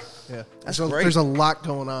 Yeah. That's So great. There's a lot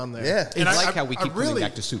going on there. Yeah. I And like how we keep coming really-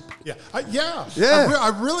 back to soup. Yeah. Yeah. I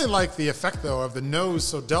really like the effect, though, of the nose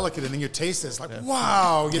so delicate, and then you taste it. It's like,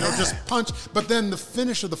 wow, just punch. But then the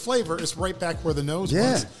finish of the flavor is right back where the nose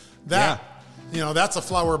was. That's a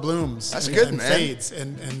flower blooms. That's and, good, and man. fades,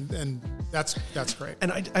 and that's great.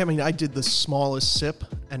 And I mean, I did the smallest sip,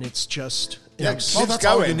 and it's just Keeps that's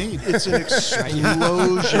all you going. need. it's an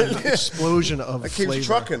explosion of It keeps flavor.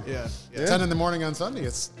 trucking. Yeah. 10 in the morning on Sunday.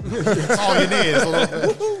 It's all you need. Is a little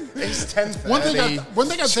bit. It's 10:30. One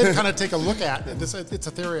thing I'd kind of take a look at, and it's a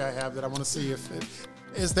theory I have that I want to see if it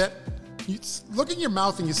is that you look in your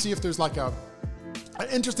mouth and you see if there's like an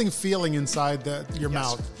interesting feeling inside your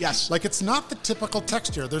mouth. Yes. Like it's not the typical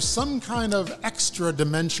texture. There's some kind of extra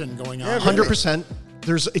dimension going on. Yeah, 100%.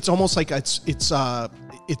 It's almost like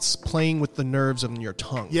it's playing with the nerves of your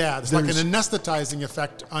tongue. Yeah, it's like an anesthetizing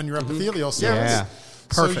effect on your epithelial cells. Yeah.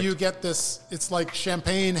 Perfect. So you get this, it's like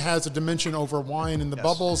champagne has a dimension over wine in the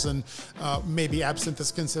bubbles, and maybe absinthe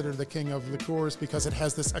is considered the king of liqueurs because it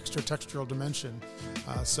has this extra textural dimension.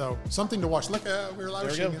 So something to watch. Look, we're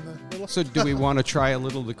lounging in the little... So do we want to try a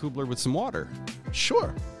little the Kubler with some water?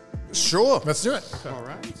 Sure. Sure. Let's do it. All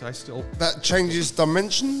right. So I still... That changes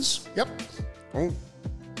dimensions. Yep. Oh.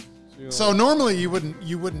 So normally you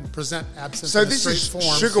wouldn't present absinthe So in a this straight is form.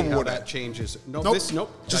 sugar How water. that changes. No, Nope. this,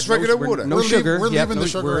 nope. Just No- regular we're- water. No We're sugar. we're Yep, leaving the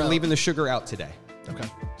sugar We're out. leaving the sugar out today. Okay.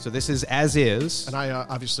 So this is as is. And I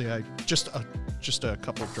obviously just a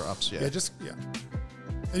couple of drops. Yeah,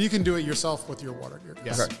 and you can do it yourself with your water.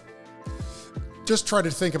 Yes. Okay. Just try to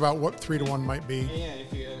think about what 3 to 1 might be. Yeah,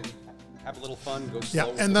 if you have a little fun, go Yeah,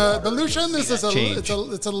 slow. and the Lucian, this is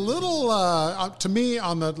it's a little to me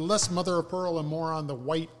on the less mother of pearl and more on the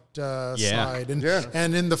white side,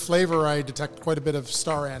 and in the flavor I detect quite a bit of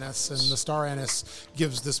star anise, and the star anise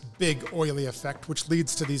gives this big oily effect, which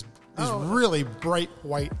leads to these really bright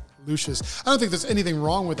white Lucius. I don't think there's anything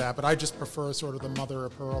wrong with that, but I just prefer sort of the mother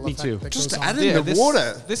of pearl Me effect too. that Just goes add on. in the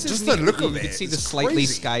water. This is just the neat. look of You it. can see the It's slightly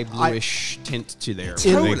crazy. sky bluish tint to there.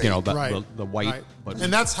 Totally. You know, the Right. white. Right. But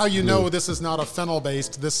And that's how you know this is not a fennel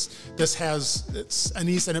based. This has it's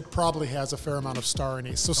anise, and it probably has a fair amount of star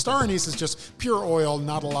anise. So star anise is just pure oil,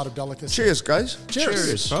 not a lot of delicacy. Cheers, guys.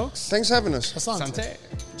 Cheers. folks. Thanks for having us. Asante. Santé.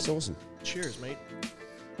 It's awesome. Cheers, mate.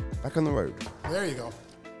 Back on the road. There you go.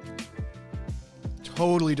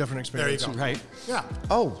 Totally different There you experience. go. Right. Yeah.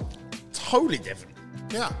 Oh, totally different.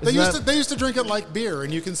 Yeah, Isn't they used to drink it like beer,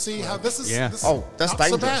 and you can see how this is. Yeah. This Oh, that's not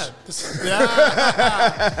dangerous. So bad.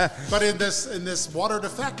 Yeah, but in this watered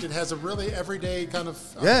effect, it has a really everyday kind of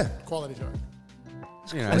quality to it.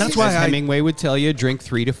 You know, And that's as why I- Hemingway would tell you, drink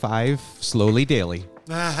 3 to 5 slowly daily.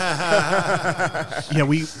 Yeah,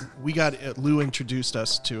 we got Lou introduced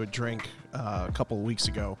us to a drink a couple of weeks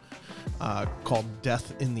ago called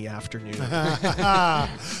Death in the Afternoon.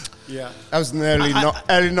 Yeah. That was an early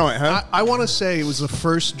night, huh? I want to say it was the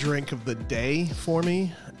first drink of the day for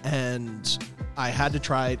me, and I had to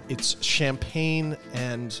try it. It's champagne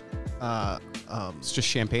and It's just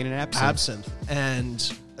champagne and absinthe. absinthe,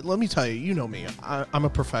 and let me tell you, you know me, I'm a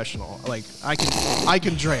professional. Like I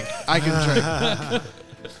can drink. I can drink.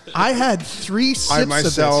 I had 3 sips I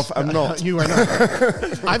myself of this. am not. You are not.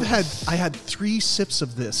 I had 3 sips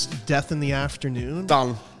of this Death in the Afternoon.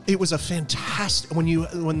 Done. It was a fantastic when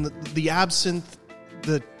the absinthe,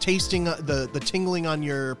 the tasting, the tingling on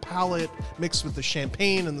your palate mixed with the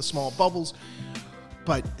champagne and the small bubbles.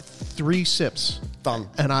 But 3 sips, Done.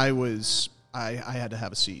 and I had to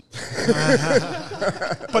have a seat.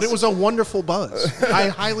 But it was a wonderful buzz. I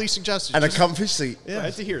highly suggest it. And a comfy seat. Yeah,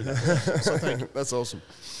 to hear that. So thank you. That's awesome.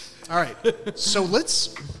 All right. So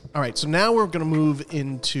so now we're going to move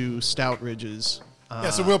into Stout Ridges.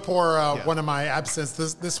 So we'll pour one of my absinthe.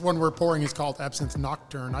 This one we're pouring is called Absinthe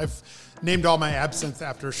Nocturne. I've named all my absinthe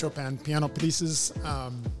after Chopin piano pieces.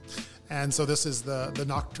 And so this is the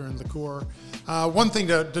Nocturne liqueur. One thing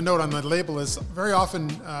to note on the label is very often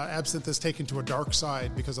absinthe is taken to a dark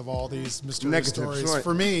side because of all these mysterious Negatives, stories. right.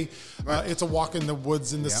 For me, it's a walk in the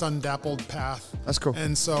woods in the sun-dappled path. That's cool.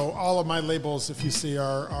 And so all of my labels, if you see,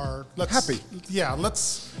 are let's Happy. Yeah,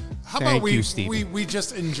 let's. How Thank about you, Stephen. we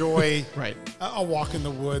just enjoy Right. a walk in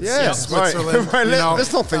the woods Yeah, in right. Switzerland. Right, you know?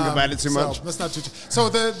 let's not think about it too so much. Let's not too. So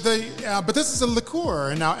but this is a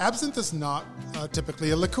liqueur, and now absinthe is not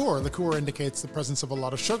typically a liqueur. Liqueur indicates the presence of a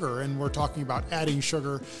lot of sugar, and we're talking about adding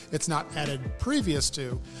sugar. It's not added previous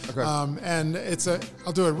to. Okay. And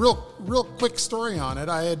I'll do a real quick story on it.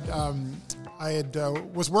 I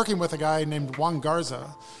was working with a guy named Juan Garza.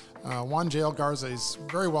 Juan Jael Garza is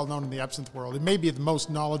very well known in the absinthe world. He may be the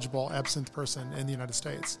most knowledgeable absinthe person in the United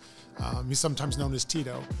States. He's sometimes known as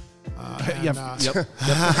Tito. Yep.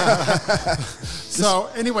 So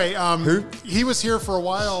anyway, he was here for a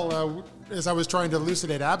while as I was trying to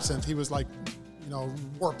elucidate absinthe. He was like,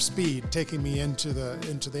 warp speed, taking me into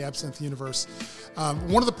the absinthe universe.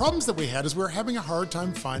 One of the problems that we had is we were having a hard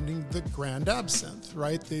time finding the grand absinthe,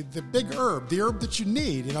 right? The big herb, the herb that you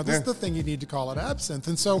need. This is the thing you need to call it absinthe.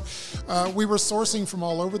 And so we were sourcing from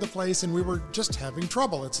all over the place, and we were just having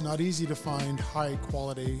trouble. It's not easy to find high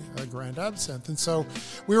quality grand absinthe. And so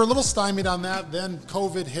we were a little stymied on that. Then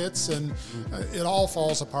COVID hits, and it all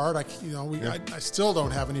falls apart. I still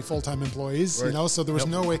don't have any full-time employees, Right. So there was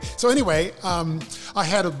no way. So anyway, I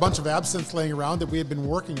had a bunch of absinthe laying around that we had been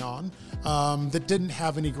working on that didn't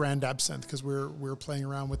have any grand absinthe because we were playing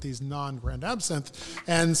around with these non-grand absinthe.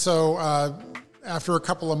 And so after a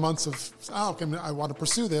couple of months of, I want to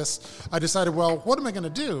pursue this, I decided, well, what am I going to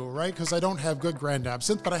do, right? Because I don't have good Grand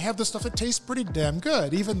Absinthe, but I have this stuff that tastes pretty damn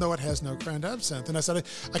good, even though it has no Grand Absinthe. And I said,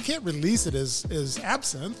 I can't release it as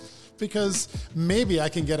Absinthe, because maybe I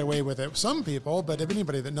can get away with it with some people, but if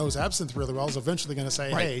anybody that knows absinthe really well is eventually going to say,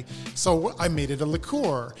 hey, so I made it a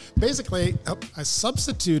liqueur. Basically, I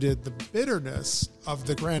substituted the bitterness of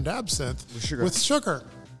the Grand Absinthe with sugar.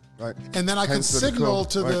 Right. And then I could signal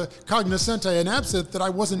to the cognoscente in absinthe that I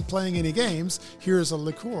wasn't playing any games. Here's a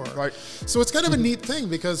liqueur. Right. So it's kind of a neat thing,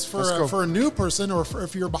 because for a new person, or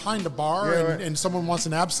if you're behind a bar and someone wants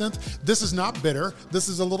an absinthe, this is not bitter. This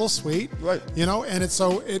is a little sweet. Right. And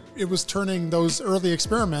it was turning those early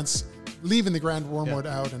experiments, leaving the Grand Wormwood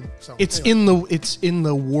out, and so it's in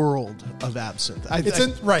the world of absinthe.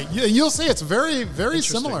 You'll see it's very, very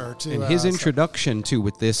similar to. And his introduction to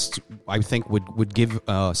with this, I think, would give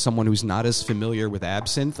someone who's not as familiar with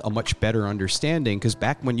absinthe a much better understanding. Because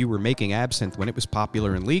back when you were making absinthe, when it was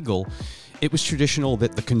popular and legal, it was traditional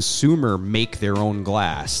that the consumer make their own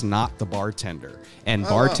glass, not the bartender. And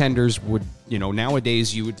bartenders would,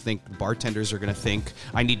 nowadays you would think bartenders are going to think,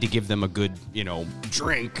 I need to give them a good,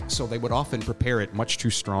 drink. So they would often prepare it much too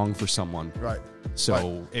strong for someone. Right.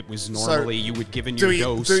 So it was normally you would give in your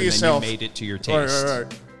dose and then you made it to your taste.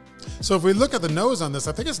 Right. So if we look at the nose on this,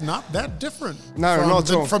 I think it's not that different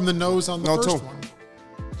from the nose on the first one.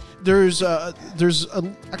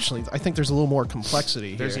 Actually, I think there's a little more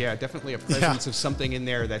complexity There's here. definitely a presence of something in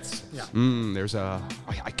there that's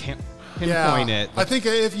I can't pinpoint it. I think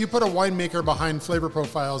if you put a winemaker behind flavor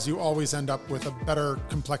profiles, you always end up with a better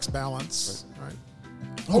complex balance. Right.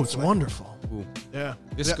 Oh, it's wonderful. Ooh. Yeah.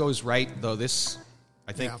 This goes right though.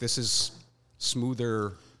 I think this is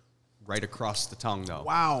smoother right across the tongue though.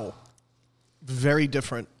 Wow. Very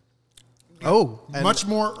different. Oh, much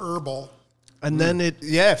more herbal. And then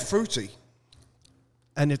fruity.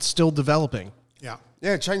 And it's still developing. Yeah.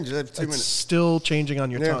 Yeah, it changes every 2 It's minutes. still changing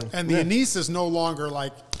on your tongue. And the anise is no longer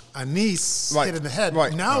like anise hit in the head.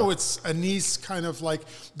 Right. Now it's anise kind of like,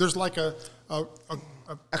 there's like a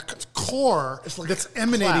core that's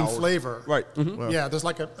emanating flavor. Right. Mm-hmm. Yeah, there's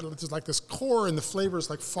like this core, and the flavor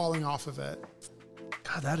is like falling off of it.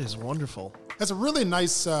 God, that is wonderful. That's a really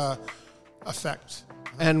nice effect.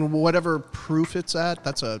 And whatever proof it's at,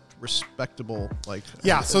 that's a respectable,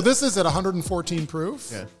 so this is at 114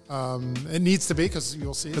 proof. Yeah. It needs to be, because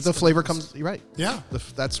you'll see. But the flavor comes, you're right. Yeah.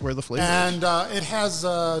 That's where the flavor is. And it has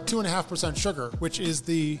 2.5% sugar, which is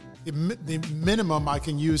the minimum I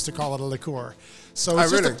can use to call it a liqueur. So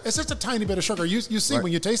it's just a tiny bit of sugar. You see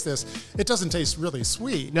when you taste this, it doesn't taste really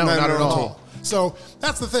sweet. No, not at all. So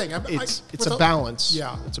that's the thing. It's a balance.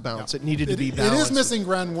 Yeah. It's a balance. Yeah. It needed to be balanced. It is missing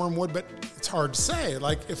Grand Wormwood, but it's hard to say.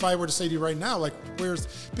 Like, if I were to say to you right now,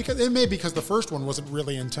 because the first one wasn't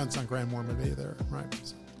really intense on Grand Wormwood either, right?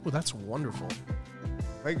 So. Well, that's wonderful.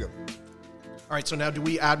 Very good. All right, so now do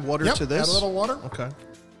we add water to this? Add a little water. Okay.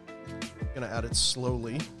 Going to add it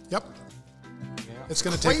slowly. Yep. It's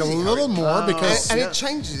going to take a little more because... And it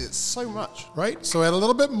changes it so much. Right? So add a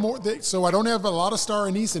little bit more. So I don't have a lot of star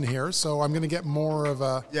anise in here, so I'm going to get more of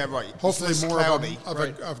a... Yeah, right. Hopefully more of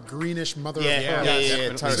a greenish mother of pearl. Yeah,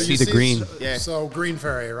 totally. So see the green. So green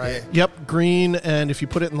fairy, right? Yep, green, and if you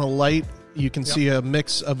put it in the light, you can see a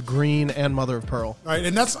mix of green and mother of pearl. Right,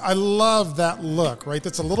 and I love that look, right?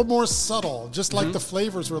 That's a little more subtle, just like the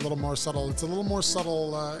flavors were a little more subtle. It's a little more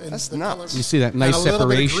subtle in the colors. You see that nice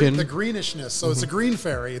separation. The greenishness, so it's a green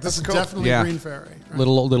fairy. This is definitely green fairy. Right?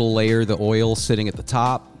 Little layer, the oil sitting at the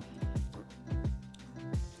top.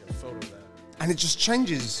 Get a photo of that. And it just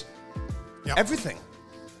changes everything.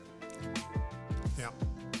 Yeah.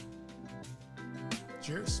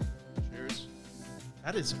 Cheers.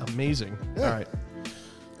 That is amazing. Yeah. All right.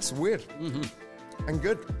 That's weird. And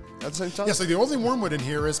good at the same time. Yeah, so the only wormwood in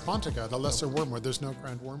here is Pontica, the lesser wormwood. There's no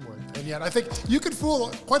Grand Wormwood. And yet I think you could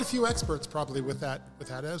fool quite a few experts probably with that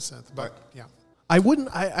absinthe. But I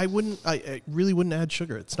really wouldn't add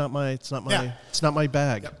sugar. It's not my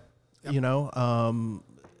bag. Yep.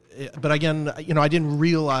 But again, I didn't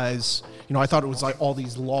realize, I thought it was like all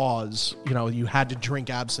these laws, you had to drink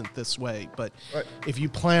absinthe this way. But if you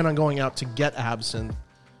plan on going out to get absinthe,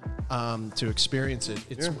 to experience it,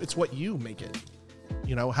 it's what you make it,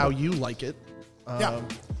 how you like it.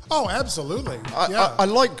 Oh, absolutely. I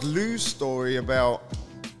like Lou's story about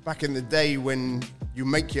back in the day when you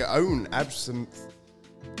make your own absinthe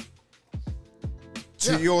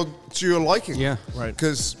to your liking. Yeah. Right.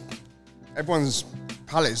 Because everyone's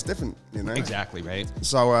palate is different, you know. Exactly, right?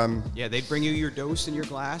 So Yeah, they bring you your dose in your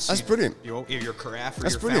glass. That's brilliant. Your carafe or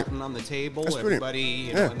That's your brilliant. fountain on the table. That's brilliant. Everybody, you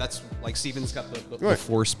Yeah. know, and that's like Steven's got the Right.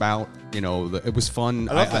 four spout. You know, it was fun.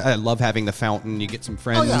 I love that. I love having the fountain. You get some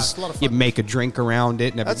friends. it's a lot of fun. You make a drink around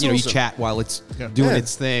it, and That's you know, awesome. you chat while it's Yeah. doing Yeah.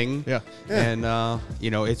 its thing. Yeah. And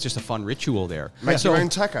you know, it's just a fun ritual there. make So, your own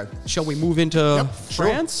taco. shall we move into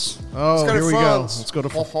France? Oh, Let's go to here we go. France. Let's go to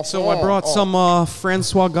France. So I brought some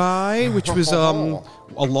Francois Guy, which was a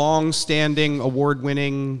long-standing,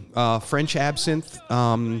 award-winning French absinthe,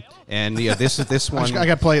 and yeah, this one. I got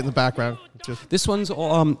to play it in the background. Just, This one's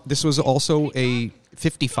this was also a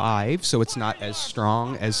 55, so it's not as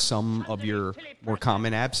strong as some of your more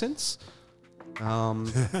common absinthes.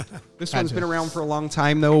 This one's been around for a long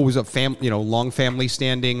time, though. It was a long family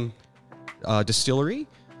standing distillery.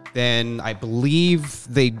 Then I believe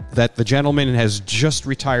that the gentleman has just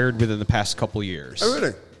retired within the past couple years. Oh,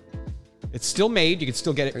 really? It's still made. You can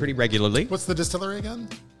still get it pretty regularly. What's the distillery again?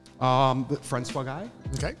 Francois Guy.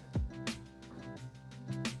 Okay.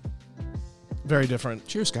 very different.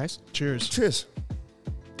 Cheers, guys. Cheers. Cheers.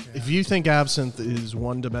 If you think absinthe is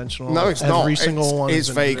one-dimensional, No, it's every not. single It's- one it's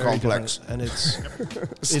is very different, complex. and it's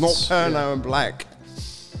It's not Pernod and Black.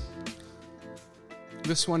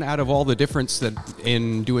 This one, out of all the difference that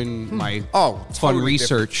in doing my fun totally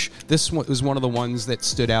research, this one was one of the ones that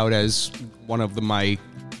stood out as one of my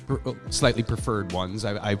slightly preferred ones.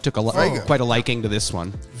 I took quite a liking to this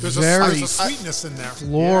one. There's Very a sweetness in there.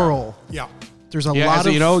 floral. Yeah. There's a Yeah, lot as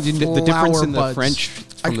of you know, the difference flower in the buds, French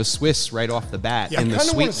from the Swiss right off the bat, Yeah, and the I kind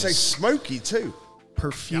of want to say sweetness. smoky too.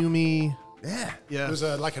 perfumey. Yeah. Yeah. There's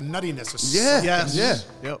like a nuttiness. Yeah. Yes. Yeah.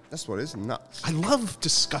 Yep. That's what it is. Nuts. I love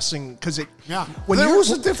discussing because it. Yeah. When They're you're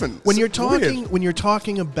also different. When you're It's weird.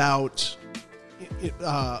 talking about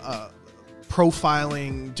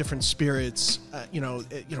profiling different spirits,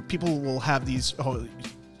 people will have these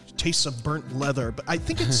tastes of burnt leather, but I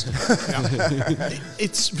think it's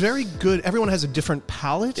it's very good. Everyone has a different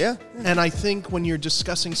palate, Yeah. And I think when you're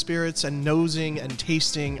discussing spirits and nosing and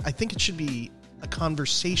tasting, I think it should be a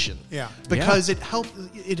conversation, Yeah. because it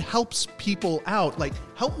helps people out. Like,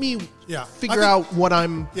 help me, Yeah. figure I think- out what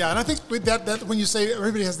I'm. Yeah, and I think with that when you say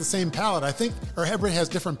everybody has the same palate, or everybody has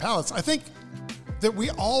different palates, I think that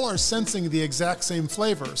we all are sensing the exact same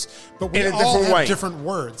flavors, but we In a all different have way. different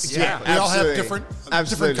words. Exactly. We all have Absolutely. different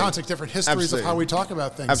Absolutely. context, different histories Absolutely. of how we talk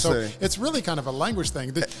about things. Absolutely. So it's really kind of a language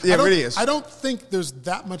thing. Yeah, it really is. I don't think there's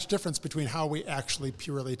that much difference between how we actually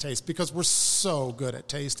purely taste, because we're so good at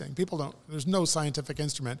tasting. There's no scientific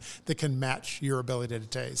instrument that can match your ability to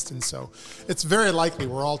taste. And so it's very likely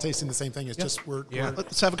we're all tasting the same thing. It's just we're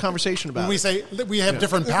Let's have a conversation about when we it. say that we have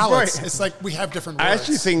different palates, Right. it's like we have different I words.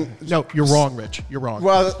 actually think. No, you're wrong, Rich. You're wrong.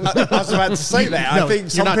 Well, I was about to say that. No, I think you're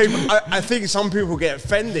some not. people. I think some people get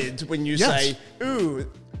offended when you Yes. say, "Ooh,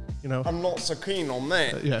 I'm not so keen on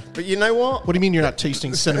that." Yeah. But you know what? What do you mean you're not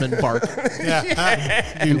tasting cinnamon bark?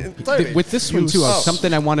 Totally. With this one too, Oh.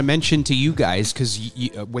 something I want to mention to you guys, because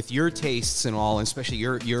with your tastes and all, and especially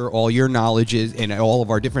your all your knowledge is, and all of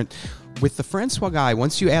our different, with the Francois Guy,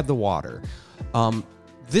 once you add the water,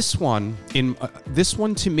 this one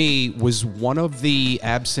to me was one of the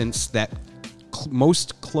absinthes that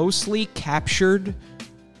most closely captured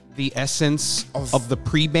the essence of the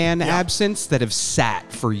pre-ban absinthes that have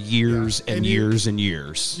sat for years and years and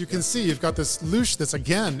years. You can see you've got this louche. That's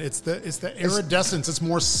again, it's the iridescence. It's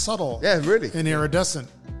more subtle. Yeah, really. And iridescent,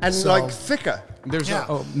 And So- like thicker. There's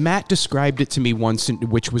Yeah. Matt described it to me once,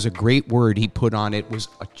 which was a great word he put on it, was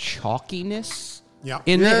a chalkiness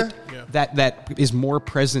in Yeah. it that is more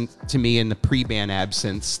present to me in the pre-ban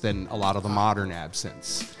absinthes than a lot of the modern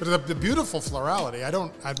absinthes. But the beautiful florality.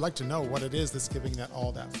 I'd like to know what it is that's giving that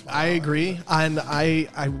all that. Floral. I agree, and I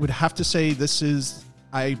would have to say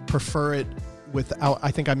I prefer it without.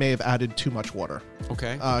 I think I may have added too much water.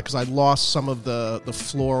 Okay. Because I lost some of the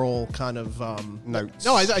floral kind of Notes.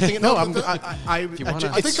 No, I think no. I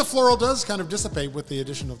I think the floral does kind of dissipate with the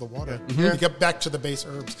addition of the water. You get back to the base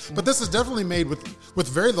herbs. But this is definitely made with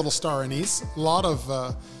very little star anise. A lot of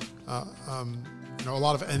a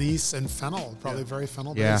lot of anise and fennel, probably very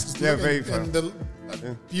fennel based. Yeah, very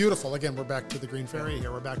and beautiful. Again, we're back to the green fairy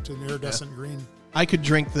here. We're back to an iridescent green. I could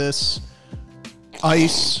drink this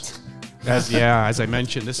ice. As I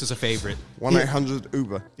mentioned, this is a favorite.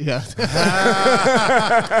 1-800-UBER. Yeah,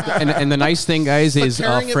 And the nice thing, guys, is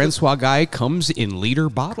pairing it Francois Guy comes in liter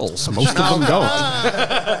bottles. Most of them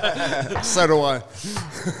don't. So do I.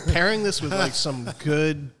 pairing this with like some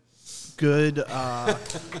good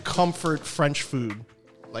comfort French food,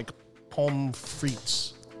 like pommes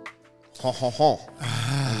frites. Ha ha ha.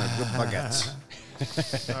 And a good baguette.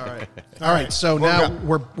 All right. So now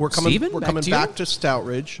we're coming Steven, back to you? back to Stout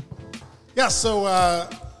Ridge. Yeah, so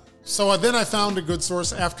then I found a good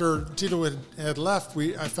source after Tito had left.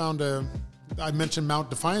 I mentioned Mount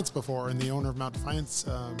Defiance before, and the owner of Mount Defiance,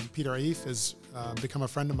 Peter Aif, has become a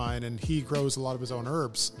friend of mine, and he grows a lot of his own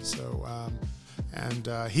herbs. So,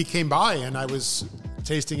 he came by, and I was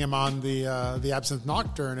tasting him on the Absinthe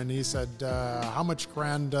Nocturne, and he said, how much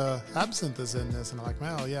Grand Absinthe is in this? And I'm like,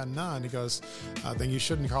 well, yeah, none. He goes, then you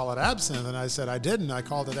shouldn't call it Absinthe. And I said, I didn't. I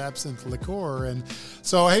called it Absinthe Liqueur. And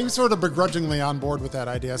so he was sort of begrudgingly on board with that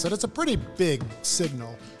idea. I said, it's a pretty big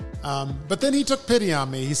signal. But then he took pity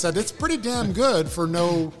on me. He said, it's pretty damn good for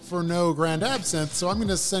no Grand Absinthe, so I'm going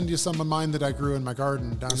to send you some of mine that I grew in my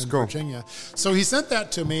garden down in Virginia. So he sent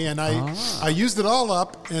that to me, and I used it all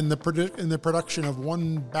up in the production of one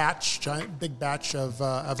big batch of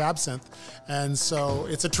absinthe. And so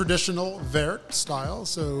it's a traditional vert style,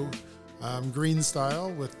 so green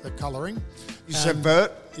style with the coloring. You said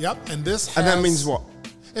vert? Yep, and this And that means what?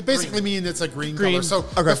 It basically means it's a green color. So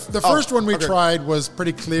the first one we tried was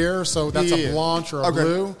pretty clear. So that's a blanche or a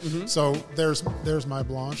blue. Mm-hmm. So there's my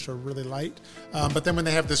blanche, or really light. But then when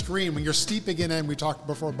they have this green, when you're steeping it in, we talked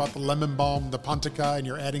before about the lemon balm, the pontica, and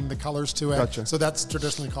you're adding the colors to it. Gotcha. So that's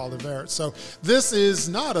traditionally called a vert. So this is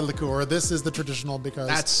not a liqueur. This is the traditional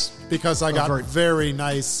because I got vert. very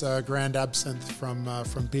nice Grand Absinthe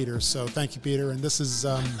from Peter. So thank you, Peter. And this is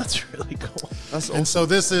That's really cool. That's awesome. and so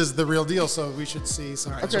this is the real deal. So we should see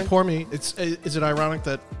some. So pour me. Is it ironic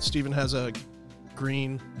that Steven has a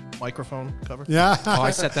green microphone cover? Yeah. Oh,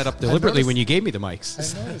 I set that up deliberately when you gave me the mics.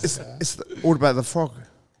 It's all about the frog.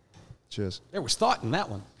 Cheers. There was thought in that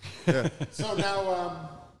one. So now,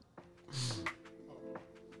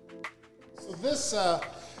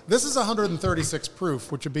 this is 136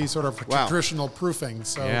 proof, which would be sort of traditional proofing.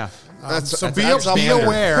 So, Yeah. be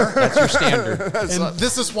aware. That's your standard. And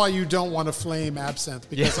this is why you don't want to flame absinthe,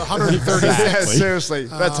 because 136. Yeah, seriously.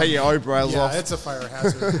 That'll take your eyebrows off. Yeah, it's a fire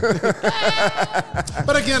hazard.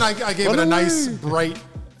 But again, I gave it a nice, bright,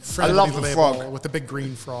 friendly love the label frog. with the big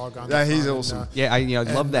green frog on it. Yeah, he's awesome. Yeah, I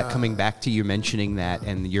love that coming back to you mentioning that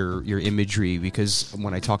and your imagery, because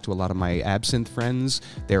when I talk to a lot of my absinthe friends,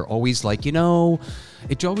 they're always like,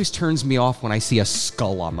 it always turns me off when I see a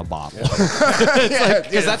skull on the bottle.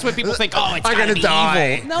 Because that's what people think, it's I'm gonna gonna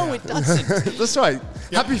die. evil. No, it doesn't. That's right.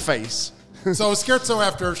 Happy face. So scherzo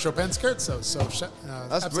after Chopin scherzo. So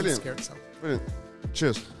That's absinthe brilliant. Scherzo. Brilliant.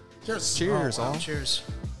 Cheers. Cheers. Cheers, all. Cheers.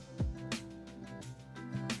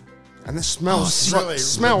 And the smells Nose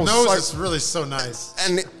is really so nice.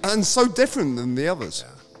 and so different than the others.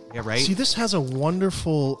 Yeah, right? See, this has a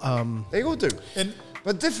wonderful, They all do, And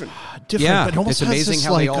but different. different. Yeah, but it almost it's has amazing this,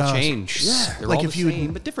 how they like, all change. yeah. They're like all if the you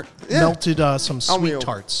same, but different. melted some sweet Unreal.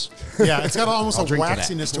 tarts. yeah, it's got almost a drink to that.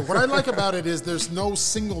 waxiness to it. What I like about it is there's no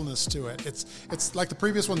singleness to it. It's like the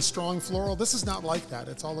previous one, strong floral. This is not like that.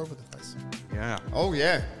 It's all over the place. Yeah. Oh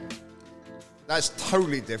yeah, that's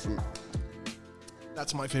totally different.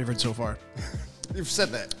 That's my favorite so far. You've said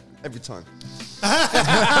that every time.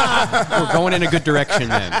 We're going in a good direction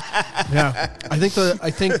then. Yeah, I think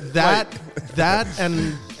that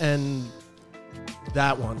and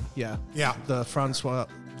that one. Yeah, Yeah. the Francois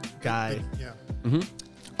guy, Yeah.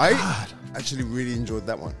 I actually really enjoyed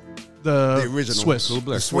that one. the original. Swiss.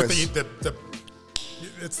 Kubler. Swiss.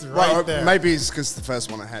 It's right there. Maybe it's because the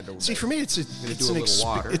first one I had all See, day. for me, it's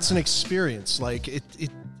an experience. Like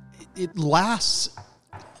it lasts.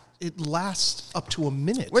 It lasts up to a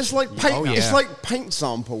minute. Well, it's like paint. Oh, yeah. It's like paint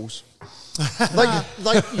samples. like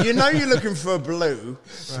you're looking for a blue,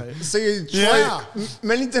 Right. so you try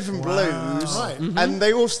many different blues, Right. and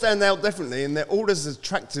they all stand out differently, and they're all as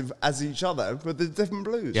attractive as each other, but they're different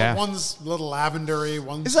blues. Yeah. One's a little lavendery.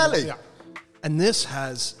 One's Exactly. Yeah. And this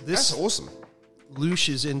has That's awesome.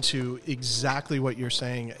 Lucius into exactly what you're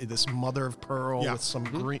saying. This mother of pearl Yeah. with some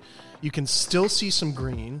green. You can still see some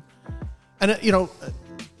green, and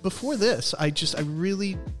before this, I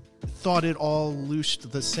really thought it all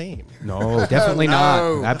loosed the same. No, definitely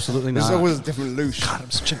not. Absolutely There's not. always a different loose. God, I'm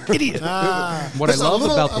such an idiot. What I Just a love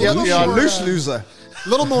little- about a the little Yeah, more, loose loser. A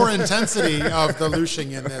little more intensity of the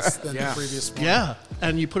lushing in this than the previous one. Yeah,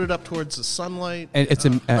 and you put it up towards the sunlight. and it's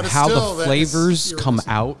it's how still the that flavors it's come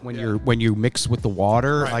irresistible. out when you mix with the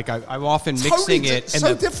water. Right. Like I'm often Totally mixing it, and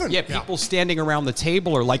so different. Yeah, people standing around the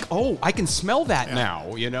table are like, "Oh, I can smell that now."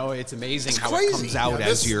 It's amazing how crazy. it comes out Yeah,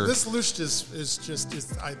 as you're. this lushed is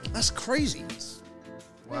That's crazy.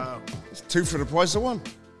 Wow. It's 2 for the price of 1.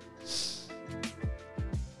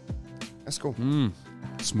 That's cool.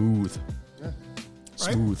 Smooth. right?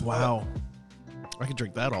 Smooth. Wow. I could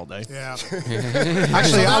drink that all day. Yeah.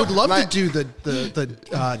 Actually, I would love to do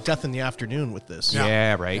the Death in the Afternoon with this.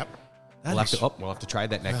 Yeah, right. Yep. We'll have to try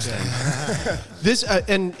that next time. This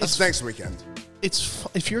and That's next weekend. it's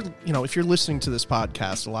if you're listening to this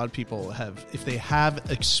podcast, a lot of people if they have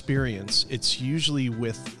experience, it's usually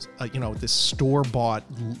with this store bought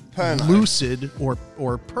Pernod. Lucid or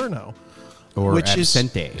Pernod. Or which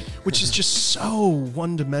Absinthe. which is just so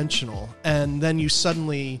one dimensional, and then you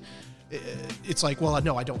suddenly, it's like, well,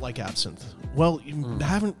 no, I don't like absinthe. Well, you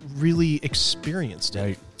haven't really experienced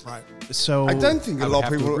it, Right. so I don't think a would lot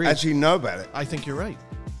have of to people agree. actually know about it. I think you're right.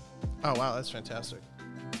 Oh wow, that's fantastic.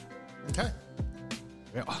 Okay.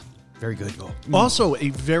 Yeah. Very good. Go. Also, a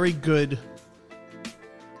very good.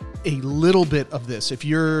 A little bit of this, if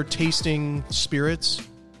you're tasting spirits,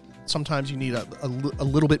 sometimes you need a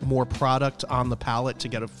little bit more product on the palate to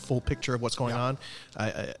get a full picture of what's going on.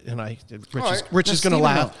 Rich is going to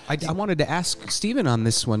laugh. I wanted to ask Stephen on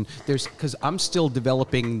this one. Because I'm still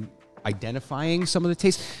identifying some of the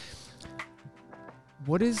taste.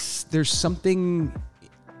 There's something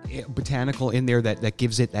botanical in there that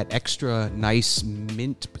gives it that extra nice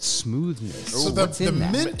mint smoothness. So What's the in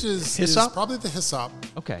that? mint is Hyssop? probably the hyssop.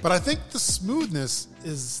 Okay. But I think the smoothness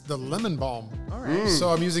is the lemon balm. All right. So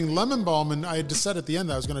I'm using lemon balm, and I just said at the end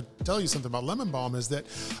that I was going to tell you something about lemon balm, is that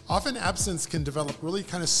often absinthe can develop really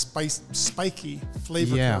kind of spiky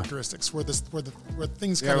flavor characteristics where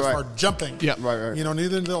things kind of right. are jumping. Yeah. Right. You know,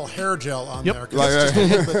 need a little hair gel on Yep. there. 'Cause it's just a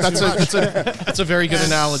little bit too much. That's a very good And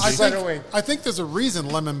analogy. I think there's a reason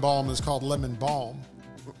lemon balm is called lemon balm.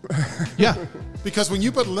 Yeah. Because when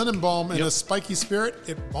you put lemon balm in a spiky spirit,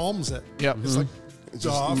 it balms it. Yep. It's like,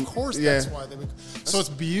 of course, yeah. that's why they would. So it's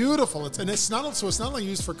beautiful. It's not only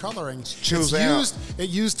used for coloring. Chills it's out.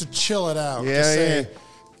 used to chill it out. Yeah, to say,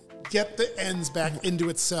 get the ends back into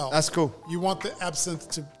itself. That's cool. You want the absinthe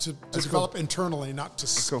to develop internally, not to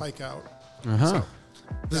cool. spike out.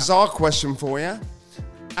 Bizarre question for you.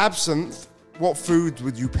 Absinthe, what food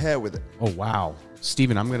would you pair with it? Oh, wow.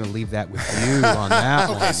 Stephen, I'm going to leave that with you on that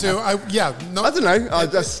one. Okay, so I don't know. I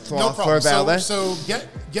just no throw it problem. out there. So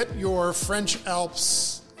get your French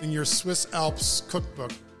Alps and your Swiss Alps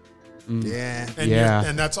cookbook. Yeah.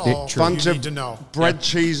 And that's all Bunch you of need to know. bread,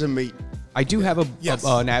 cheese, and meat. I do have Yes.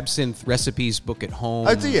 an absinthe recipes book at home.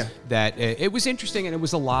 Oh, do you? That it was interesting, and it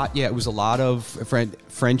was a lot. Yeah, it was a lot of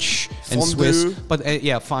French and Fondue. Swiss, but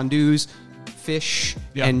fondues, fish,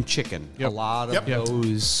 Yep. and chicken. Yep. A lot of Yep.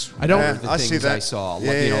 those. I don't- were the I see things that. I saw.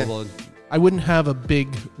 Yeah, I wouldn't have a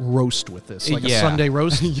big roast with this, like a Yeah. Sunday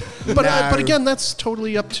roast. But No. but again, that's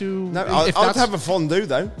totally up to. No, if I'd that's- have a fondue,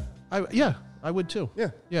 though. I would too. Yeah.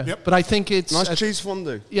 Yeah. Yep. But I think it's Nice cheese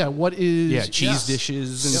fondue. Yeah. What is? Yeah, cheese Yes.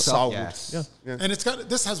 dishes and stuff. Salt. Yes. Yeah. And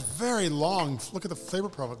this has very long. Look at the flavor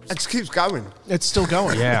profile. It just keeps going. It's still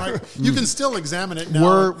going. Yeah. Right? You can still examine it now.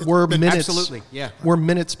 We're It's been- minutes. Absolutely, yeah. We're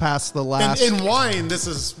minutes past the And last. in wine, this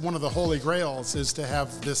is one of the holy grails, is to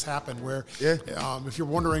have this happen. Where, if you're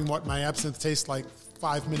wondering what my absinthe tastes like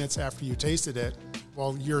 5 minutes after you tasted it,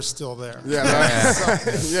 well, you're still there. Yeah.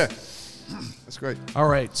 Right. Yeah. That's great. All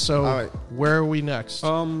right. So All right. where are we next?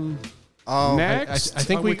 Next, I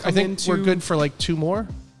think we I think we're good for like two more.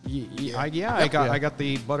 I got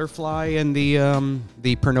the butterfly and the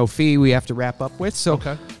Pernod Fee we have to wrap up with. So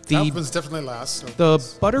Okay. That one's definitely last. So.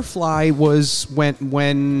 the butterfly was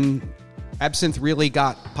when absinthe really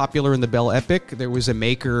got popular in the Belle Epic. There was a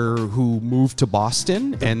maker who moved to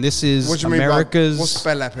Boston, and this is What do you mean by America's. what's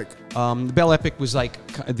Belle Epic? The Belle Epic was like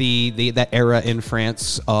that era in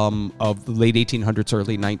France of the late 1800s,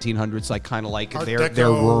 early 1900s, like kind of like Art their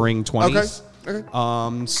Deco. roaring 20s.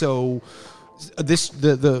 Okay. So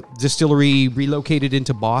the distillery relocated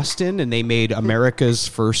into Boston, and they made America's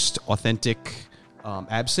first authentic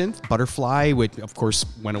absinthe, Butterfly, which of course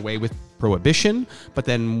went away with Prohibition. But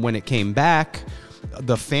then when it came back,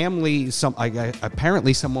 the family,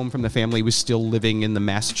 apparently someone from the family was still living in the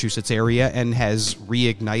Massachusetts area and has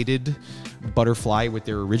reignited Butterfly with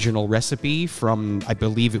their original recipe from, I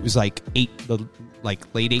believe it was like late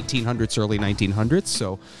 1800s, early 1900s.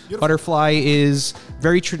 So Butterfly is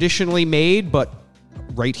very traditionally made, but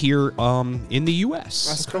right here in the U.S.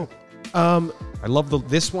 That's cool. I love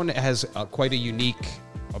this one. It has quite a unique,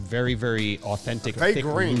 a very, very authentic, Very thick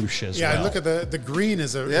green. rouge as Yeah, well. look at the green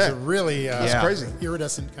is a really It's crazy.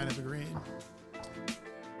 iridescent kind of a green.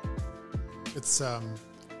 It's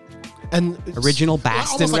And Original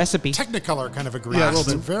Baston almost like recipe. Technicolor kind of a green. Yeah, a little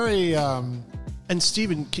It's bit. very And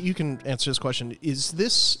Stephen, you can answer this question.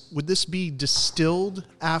 Would this be distilled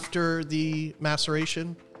after the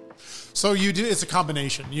maceration? So you do, it's a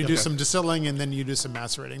combination. You do some distilling and then you do some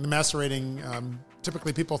macerating. The macerating,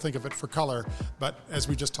 typically people think of it for color, but as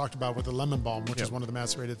we just talked about with the lemon balm, which is one of the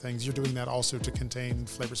macerated things, you're doing that also to contain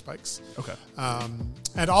flavor spikes. Okay.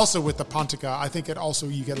 And also with the Pontica, I think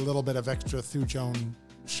you get a little bit of extra Thujone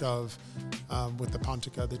shove with the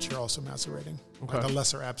Pontica that you're also macerating. The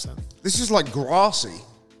lesser absinthe. This is like grassy,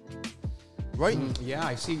 right? Yeah,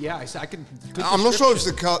 I see. Yeah, I see. I'm not sure if it's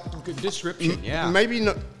the color. Good description. Yeah. Maybe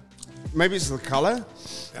not. Maybe it's the color.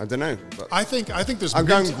 I don't know. But I think there's I'm mint.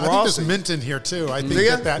 going I think there's grassy. mint in here too. I think Do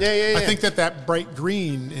ya? that Yeah. I think that bright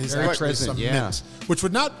green is Very actually present, some yeah. mint, which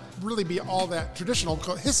would not really be all that traditional.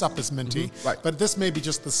 Hyssop is minty, Right. but this may be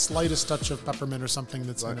just the slightest touch of peppermint or something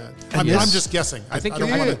that's in it. And I'm yes, just guessing. I think don't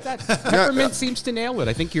you're wanna- that peppermint seems to nail it.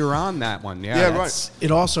 I think you're on that one. Yeah, Yeah, that's-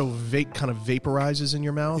 It also kind of vaporizes in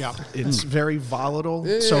your mouth. Yeah. It's very volatile.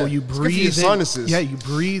 Yeah, So yeah. you It's good for breathe your in. sinuses. Yeah, you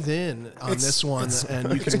breathe in on It's- this one, and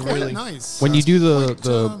you It's can quite really. nice. When you do the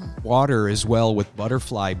quite, water as well with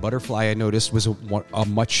butterfly, I noticed was a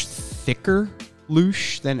much thicker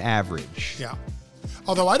louche than average. Yeah.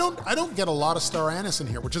 Although I don't get a lot of star anise in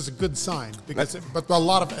here, which is a good sign, but a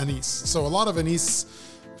lot of anise. So a lot of anise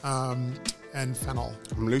and fennel.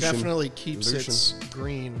 Lucian. Definitely keeps Lucian. its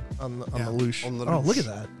green on the Yeah. louche. On the Oh, look louche. at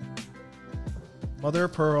that. Mother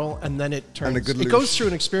of pearl, and then it turns. And a good it goes louche. through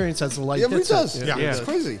an experience as the light Yeah, but it hits does. Yeah. It's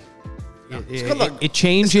crazy. It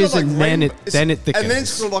changes and then it thickens. And then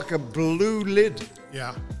it's got like a blue lid.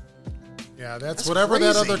 Yeah. Yeah, that's That's whatever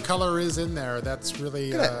that crazy. other color is in there. That's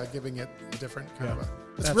really Look at giving it a different kind Yeah. of a.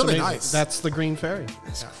 It's That's really amazing. nice. That's the green fairy.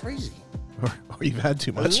 That's crazy. Or you've had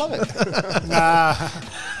too I much. love it.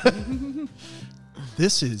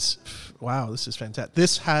 This is wow. This is fantastic.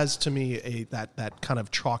 This has to me that kind of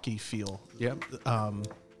chalky feel. Yep.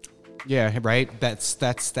 Yeah, right. That's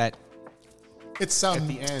that It's at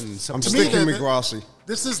the end. I'm something- me, sticking the- with grassy.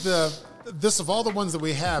 This of all the ones that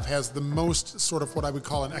we have has the most sort of what I would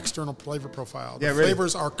call an external flavor profile. The Yeah, really.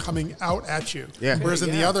 flavors are coming out at you. Yeah. Whereas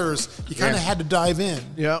in the others, you kind of Yeah. had to dive in.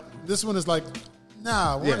 Yeah. This one is like,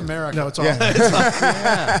 nah, we're in America. No, it's all.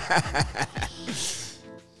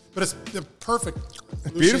 But it's the perfect.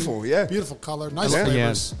 Beautiful, yeah. Beautiful color, nice Yeah.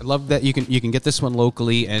 flavors. I love that you can get this one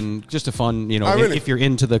locally and just a fun, Oh, really? if you're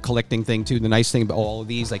into the collecting thing too. The nice thing about all of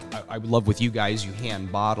these, like I would love with you guys, you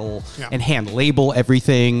hand bottle Yeah. and hand label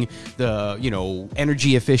everything. The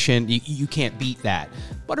energy efficient, you can't beat that.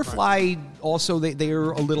 Butterfly also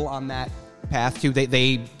they're a little on that path too.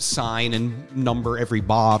 They sign and number every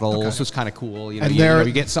bottle, so it's kind of cool. And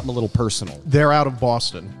You get something a little personal. They're out of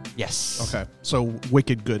Boston. Yes. Okay, so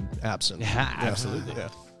wicked good absinthe. Yeah, absolutely. Yeah.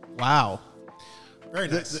 Wow. Very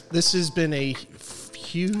nice. This has been a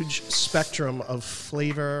huge spectrum of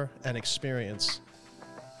flavor and experience.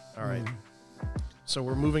 All right. So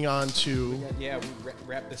we're moving on to Yeah, we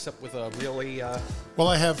wrap this up with a really Well,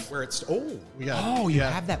 I have. where it's we got you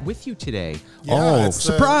have that with you today. Yeah, it's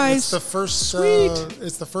surprise! it's the first. Sweet.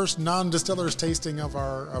 It's the first non-distillers tasting of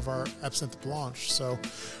our Absinthe Blanche. So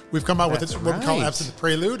we've come out with what we call right. Absinthe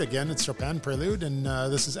Prelude. Again, it's Chopin Prelude, and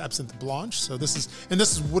this is Absinthe Blanche. So this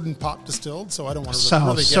is wooden pot distilled. So I don't want to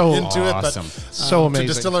really get into it, but awesome. So amazing.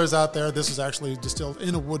 to distillers out there, this is actually distilled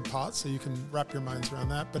in a wood pot, so you can wrap your minds around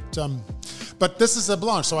that. But this is a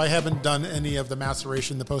Blanche, so I haven't done any of the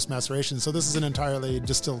maceration, the post maceration. So this is an entirely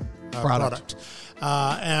distilled product.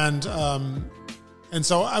 And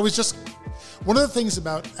so I was just, one of the things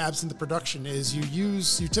about absinthe production is you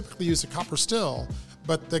typically use a copper still,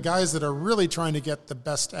 but the guys that are really trying to get the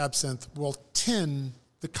best absinthe will tin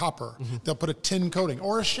the copper. Mm-hmm. They'll put a tin coating,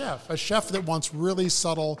 or a chef that wants really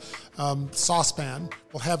subtle saucepan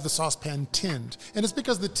will have the saucepan tinned. And it's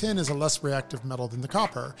because the tin is a less reactive metal than the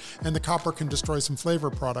copper, and the copper can destroy some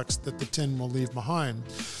flavor products that the tin will leave behind.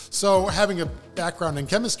 So having a background in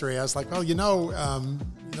chemistry, I was like, well, you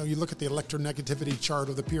look at the electronegativity chart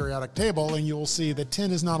of the periodic table, and you'll see that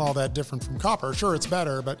tin is not all that different from copper. Sure, it's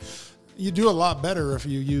better, but you do a lot better if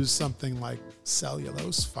you use something like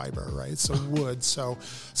cellulose fiber, right? So wood. So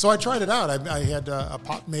I tried it out. I had a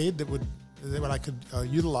pot made that I could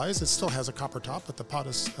utilize. It still has a copper top, but the pot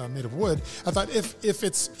is made of wood. I thought if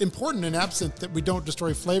it's important in absinthe that we don't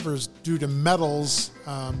destroy flavors due to metals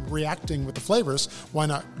reacting with the flavors, why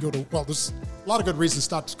not go to, well, there's a lot of good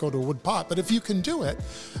reasons not to go to a wood pot, but if you can do it,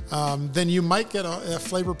 then you might get a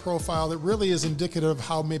flavor profile that really is indicative of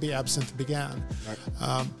how maybe absinthe began.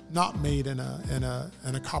 Right. Not made in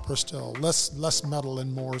a copper still, less metal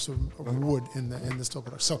and more sort of wood in the still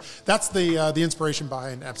product. So that's the inspiration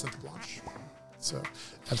behind Absinthe Blanche. So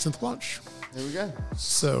Absinthe Blanche. There we go.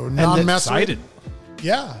 So non-macerated. excited.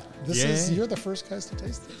 Yeah, you're the first guys to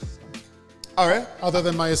taste this. Oh, yeah? other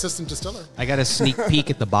than my assistant distiller. I got a sneak peek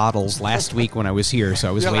at the bottles last week when I was here, so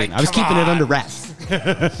I was You're waiting. like, I was "Come keeping it on." under wraps.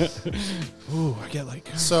 Ooh, I get like.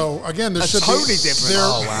 So again, there That's should totally be different.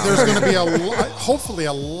 there's going to be hopefully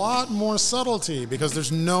a lot more subtlety because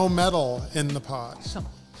there's no metal in the pot.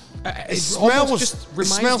 It smells- almost just it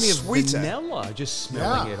reminds smells me of sweeter. vanilla, just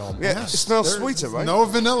smelling Yeah. it almost. Yeah, it smells There- sweeter, right? No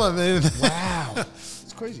vanilla. Wow.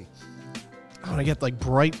 It's crazy. Oh, I get like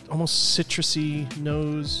bright, almost citrusy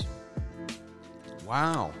nose.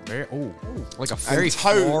 Wow. Very, like a very And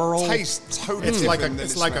floral. tastes totally It's different like than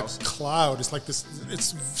it's it like smells. a cloud. It's like this.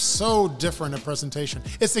 It's so different a presentation.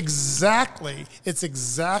 It's exactly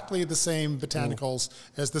the same botanicals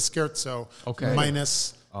as the scherzo. Okay.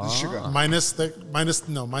 Minus The sugar. minus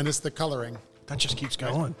the coloring. That just keeps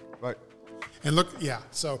going. Right. And look, yeah.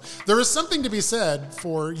 So there is something to be said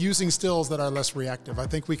for using stills that are less reactive. I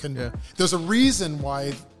think we can. Yeah. There's a reason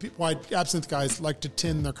why absinthe guys like to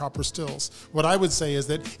tin their copper stills. What I would say is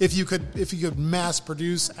that if you could mass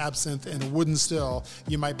produce absinthe in a wooden still,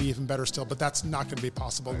 you might be even better still. But that's not going to be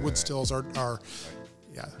possible. Wood stills are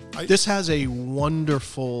yeah. This has a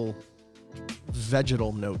wonderful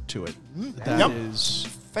vegetal note to it. That Yep. is,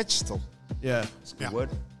 Vegetable. yeah. Yeah. Word.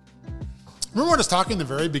 Remember when I was talking in the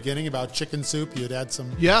very beginning about chicken soup? You'd add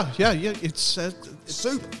some. Yeah. It's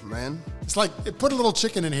Soup, man. It's like put a little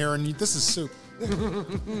chicken in here, and this is soup.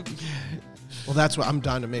 well, that's what I'm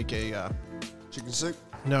dying to make a. Chicken soup.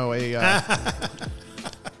 No,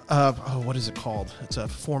 what is it called? It's a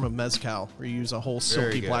form of mezcal where you use a whole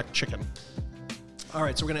silky good. black chicken. All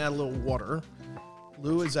right, so we're gonna add a little water.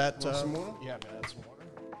 Lou, is that some water? Yeah, I'm gonna add some water.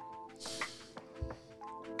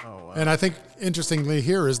 Oh, And I think interestingly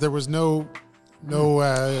here is there was no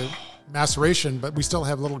maceration, but we still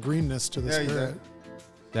have a little greenness to the Yeah, you spirit. do.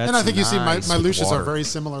 That's And I think you see my nice with lucias water. are very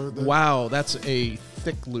similar. wow, that's a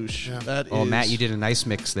thick louche. Yeah. That Oh, is- Matt, you did a nice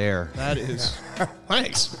mix there. That is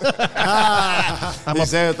thanks.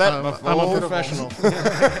 He's heard that I'm before. a professional.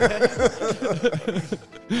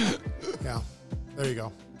 Yeah, there you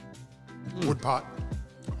go. Wood pot.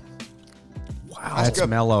 Wow, That's good.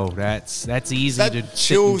 mellow. That's easy That to sit and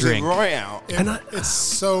chills it drink. right out. It's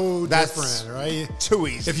so That's different, right? Too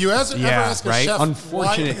easy. If you ever ask a right? chef,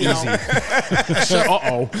 Unfortunate why, you know, easy.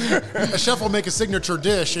 a chef will make a signature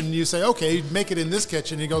dish, and you say, "Okay, make it in this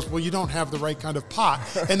kitchen." And he goes, "Well, you don't have the right kind of pot."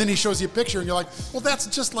 And then he shows you a picture, and you're like, "Well, that's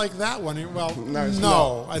just like that one." And, well,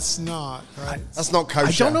 No, it's it's not. Right? That's not kosher.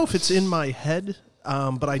 I don't know if it's in my head,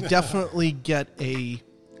 but I definitely get a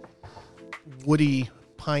woody,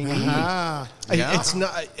 piney. It's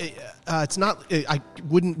not. It's not. I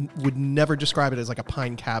would never describe it as like a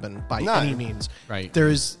pine cabin by No. any means. Right.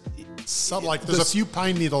 There's There's a few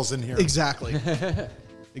pine needles in here. exactly.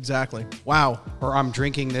 Exactly. Wow. Or I'm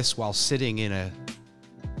drinking this while sitting in a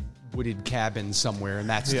wooded cabin somewhere, and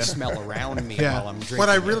that's the smell around me Yeah. while I'm drinking. What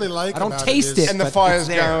I it. really like I don't about taste it is, it, And the but fire's it's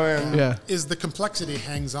there. going. Yeah. is the complexity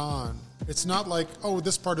hangs on. It's not like, oh,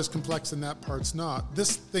 this part is complex and that part's not.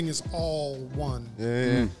 This thing is all one.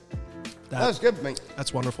 Yeah. That's good, mate.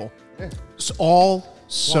 That's wonderful. It's all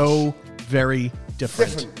so very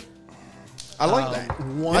different. Different. I like that.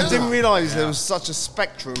 I didn't realize there was such a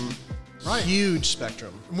spectrum. Right. Huge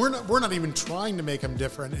spectrum. We're not even trying to make them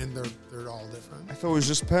different, and they're all different. I thought it was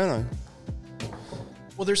just Pernod.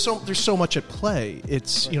 Well, there's so much at play.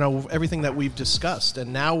 It's everything that we've discussed,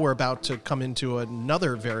 and now we're about to come into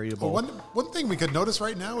another variable. Well, one thing we could notice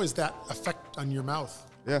right now is that effect on your mouth,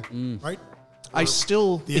 Yeah. right? I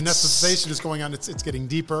still The anesthetization is going on. It's getting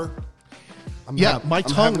deeper. My I'm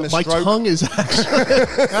tongue. having a My stroke. tongue is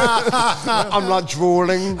actually. I'm not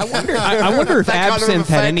drooling. I wonder if That kind of absinthe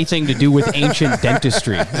had effect. anything to do with ancient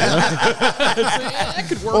dentistry.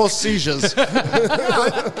 Or seizures.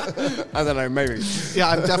 I don't know, maybe. Yeah,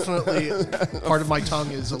 I'm definitely. Part of my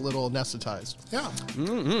tongue is a little anesthetized. Yeah.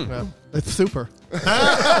 Yeah. It's super.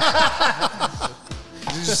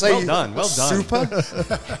 Did you say Well done, well done. Super?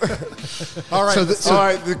 All right. All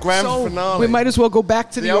right, the grand So finale. we might as well go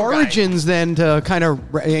back to the old guy. origins then to kind of.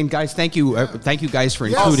 And guys, thank you guys for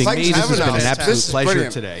including thanks me. for This has having been an us. absolute This is pleasure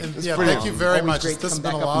brilliant. today. yeah, brilliant. thank you very Always much. great This has to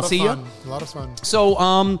been come a back up lot and of see ya. fun. A lot of fun. So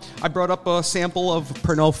I brought up a sample of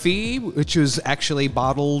Pernod Fille, which was actually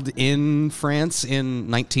bottled in France in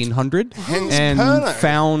 1900 Hence and Pernod.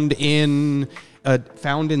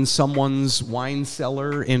 found in someone's wine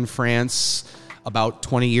cellar in France about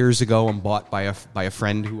 20 years ago and bought by a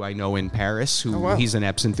friend who I know in Paris. wow. He's an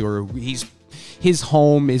absintheur. His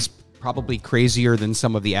home is probably crazier than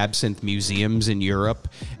some of the absinthe museums in Europe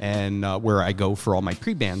and where I go for all my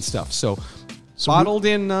pre-band stuff. So bottled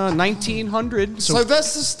in 1900. So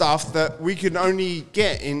that's the stuff that we can only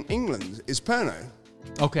get in England is Pernod.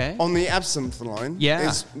 Okay. on the Absinthe line.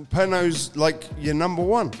 Yeah. Pernod's like your number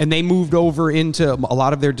one. And they moved over into a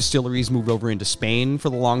lot of their distilleries moved over into Spain for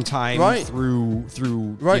the long time Right. through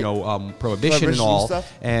Right. prohibition and all.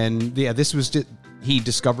 stuff. And yeah, this was he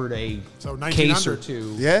discovered a So case or 1900.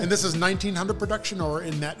 two. Yeah. And this is 1900 production or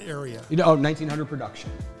in that area? 1900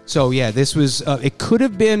 production. So yeah, this was it could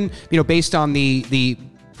have been based on the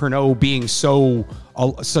Pernod being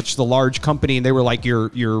such the large company, and they were like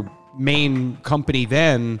your main company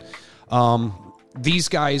then. These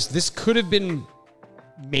guys, this could have been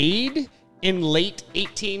made in late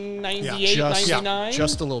 1898, Yeah, 99,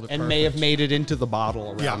 just a little bit and may have perfect. made it into the bottle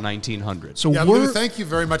around Yeah. 1900. So Yeah, we're Lou, thank you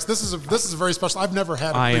very much. This is a very special. I've never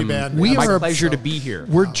had a I am. pre-band. We my are- pleasure to be here.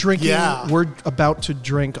 we're drinking. Yeah. We're about to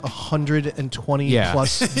drink 120 Yeah.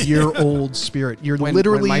 plus year old spirit. You're When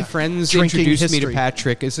literally my friends drinking introduced history. me to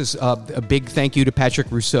Patrick, this is a big thank you to Patrick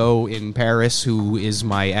Rousseau in Paris, who is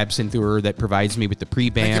my absintheur that provides me with the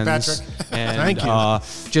pre-bands. Patrick. And Thank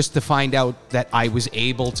you. Just to find out that I was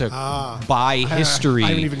able to buy history. I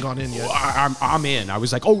haven't even gone in yet. I'm in. I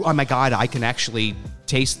was like, oh my God, I can actually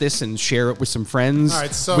taste this and share it with some friends. All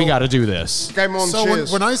right, so- we got to do this. Game on, So cheers.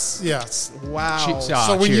 when I yes, Wow.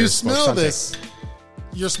 so when you cheers, smell folks. this,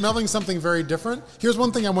 you're smelling something very different. Here's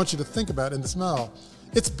one thing I want you to think about in the smell.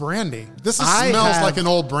 It's brandy. This smells like an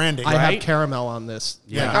old brandy. I Right? have caramel on this.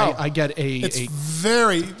 Yeah. Like, I get It's a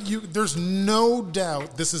very. There's no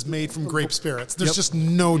doubt this is made from grape spirits. There's Yep. just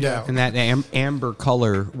no doubt. And that amber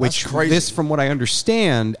color, which crazy. this, from what I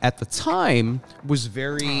understand, at the time was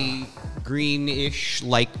very greenish,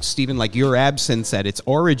 like Stephen, like your absinthe at its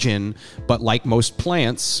origin, but like most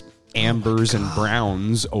plants, ambers and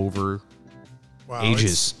browns over Wow,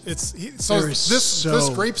 ages. There is This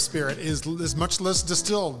grape spirit is much less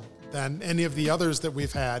distilled than any of the others that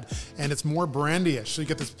we've had, and it's more brandy-ish. So you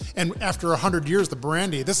get this, and after 100 years, the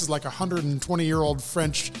brandy. This is like 120-year-old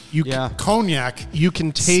French Yeah. cognac. you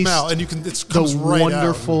can taste smell, and it the comes right out.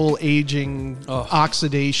 wonderful aging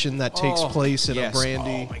oxidation that takes place in Yes. a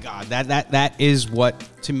brandy. Oh my God, that is what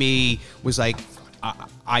to me was like.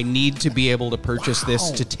 I need to be able to purchase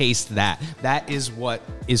this to taste that. That is what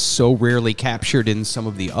is so rarely captured in some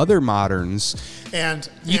of the other moderns. And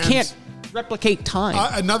You can't replicate time.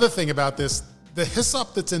 Another thing about this, the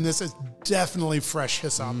hyssop that's in this is definitely fresh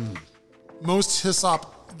hyssop. Most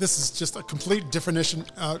hyssop, this is just a complete differentiation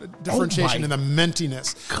in the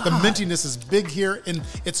mintiness. The mintiness is big here, and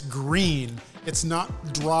it's green. It's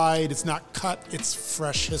not dried. It's not cut. It's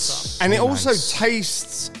fresh hyssop. and it also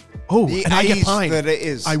tastes Oh, the and I get age pine. that it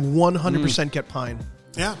is. I 100% get pine.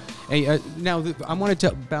 Yeah. Hey, now I wanted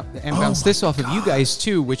to bounce this off of you guys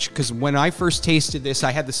too, because when I first tasted this,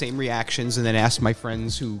 I had the same reactions, and then asked my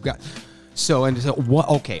friends who got. So what?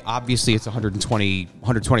 Okay, obviously it's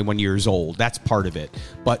 121 years old. That's part of it.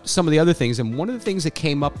 But some of the other things, and one of the things that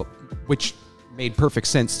came up, which made perfect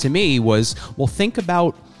sense to me, was think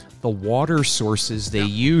about the water sources they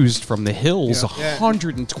used from the hills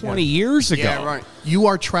 120 years ago. yeah, right. You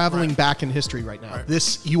are traveling back in history right now.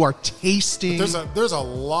 Right. You are tasting. There's a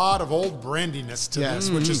lot of old brandiness to Yeah.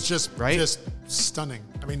 this, which is just Right? just stunning.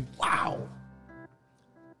 I mean, wow.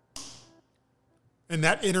 And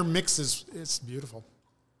that intermix is beautiful.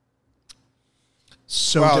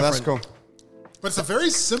 so Wow, different. that's cool. But it's a very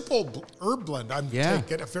simple herb blend. I'm Yeah.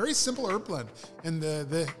 taking a very simple herb blend, and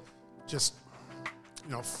the just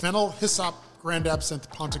fennel, hyssop, grand absinthe,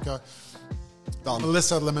 pontica, Done.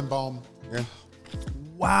 melissa, lemon balm. Yeah.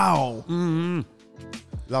 Wow.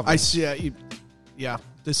 Lovely. I see. Yeah.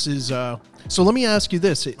 This is. So let me ask you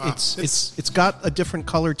this: it's got a different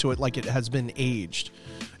color to it, like it has been aged.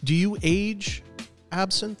 Do you age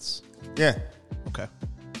absinthes? Yeah. Okay.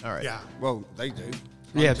 All right. Yeah. Well, they do.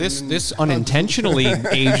 Yeah, this unintentionally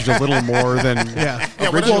aged a little more than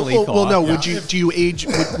originally well, thought. well, no. Do you age?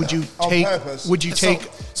 Would you On take? purpose. Would you take?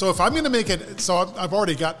 So if I'm going to make it, so I've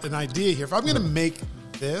already got an idea here. If I'm going to make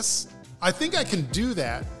this, I think I can do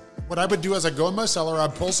that. What I would do is I go in my cellar,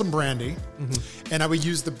 I'd pull some brandy, and I would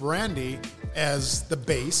use the brandy as the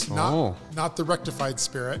base, not the rectified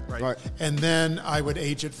spirit. Right. And then I would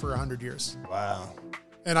age it for 100 years. Wow.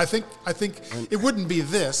 And I think it wouldn't be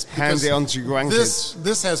this. Hand because it on to your grandkids.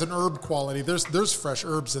 This has an herb quality. There's fresh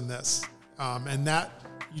herbs in this, and that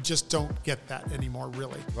you just don't get that anymore,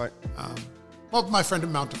 really. Right. Well, my friend at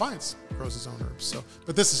Mount Defiance grows his own herbs. So,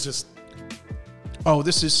 but this is just Oh,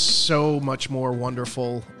 this is so much more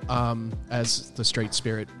wonderful as the straight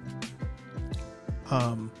spirit.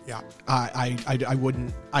 Yeah. I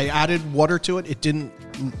wouldn't. I added water to it. It didn't.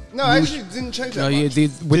 No, actually, it didn't change that much.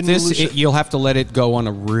 With this, lose it. you'll have to let it go on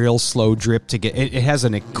a real slow drip to get. It has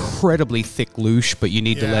an incredibly thick loosh, but you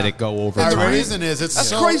need to let it go over And the time. reason is it's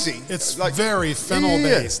That's crazy. It's Like- very fennel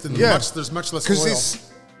based, and there's much less oil.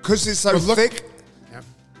 Because it's so thick, Yeah.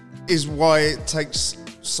 is why it takes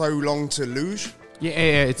so long to luge.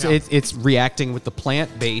 It's reacting with the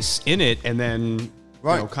plant base in it, and then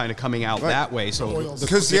Right. kind of coming out that way. So oils.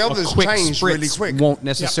 Because the others quick change really spritz quick. won't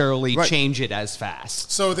necessarily Right. change it as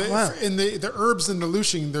fast. So in the herbs in the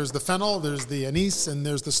lushing, there's the fennel, there's the anise, and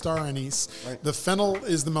there's the star anise. Right. The fennel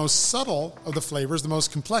is the most subtle of the flavors, the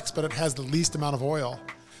most complex, but it has the least amount of oil.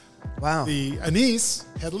 Wow. The anise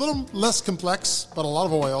had a little less complex, but a lot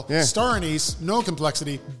of oil. Yeah. Star anise, no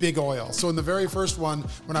complexity, big oil. So in the very first one,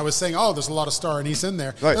 when I was saying, oh, there's a lot of star anise in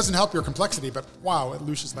there, Right. it doesn't help your complexity, but wow, it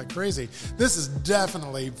lushes like crazy. This is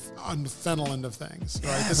definitely on the fennel end of things,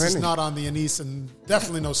 right? This is really? not on the anise, and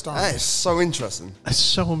definitely no star That anise. is so interesting. It's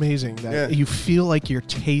so amazing that you feel like you're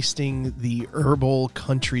tasting the herbal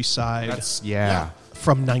countryside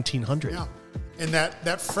from 1900. Yeah. And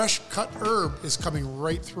that fresh cut herb is coming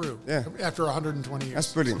right through after 120 years.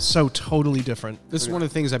 That's brilliant. So totally different. This is one of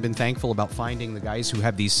the things I've been thankful about finding the guys who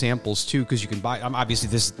have these samples too, because you can buy. Obviously,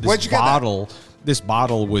 this Where'd you get that? bottle. This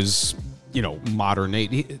bottle was modern.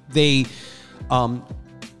 They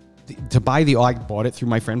to buy I bought it through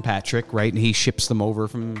my friend Patrick, right, and he ships them over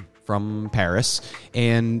from Paris,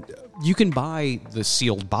 and you can buy the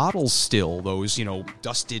sealed bottles still. Those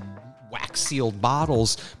dusted, wax sealed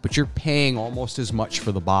bottles, but you're paying almost as much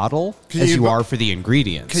for the bottle as you are for the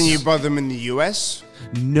ingredients. Can you buy them in the US?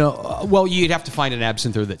 No. Well, you'd have to find an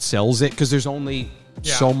absinther that sells it, because there's only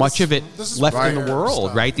so much of it this is left in the rare world,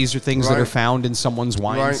 stuff. right? These are things that are found in someone's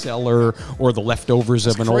wine cellar or the leftovers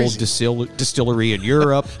of an old distillery in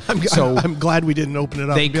Europe. I'm glad we didn't open it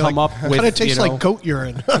up. They and be come like, up with, kind of tastes like goat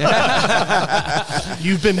urine.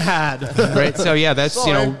 You've been had. Right, so that's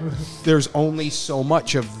there's only so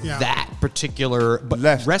much of that particular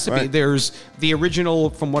recipe. right. There's the original,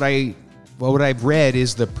 from what I've read,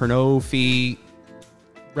 is the Pernod Fee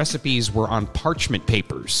recipes were on parchment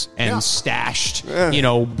papers and stashed,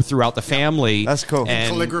 throughout the family. That's cool. And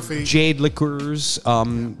calligraphy. Jade Liqueurs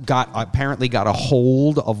apparently got a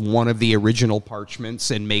hold of one of the original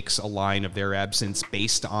parchments and makes a line of their absinthes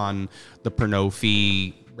based on the Pernod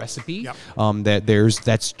Fee recipe. Yep.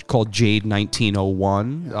 That's called Jade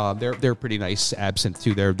 1901. They're pretty nice absinthe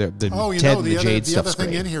too. They're the Ted and the Jade the other stuff's thing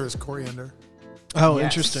great. in here is coriander. Oh,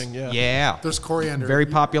 interesting. Yeah. Yeah. There's coriander. Very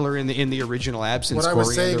popular in the original absinthe. What I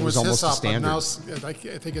was saying Coriander was almost a hyssop, but standard. now I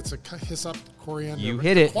think it's a hyssop coriander. You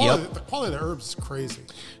hit it, The quality of the herbs is crazy.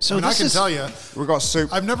 So I can tell you, We got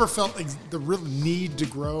soup. I've never felt like the real need to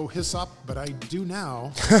grow hyssop, but I do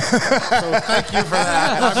now. So thank you for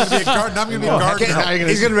that. I'm going to be a gardener.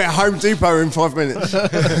 He's going to be at Home Depot in 5 minutes.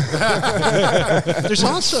 There's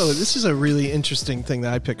also, this is a really interesting thing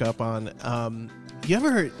that I pick up on. You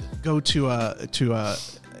ever go to a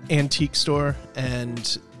antique store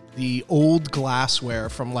and the old glassware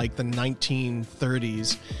from like the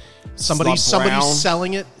 1930s, somebody's brown.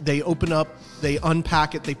 selling it, they open up, they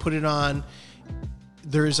unpack it, they put it on.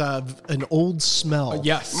 There's an old smell.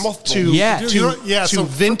 Yes. To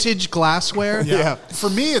vintage glassware. Yeah. For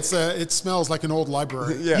me, it smells like an old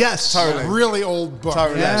library. Yeah, Yes. totally. A really old book.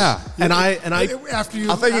 Totally. Yeah. And I After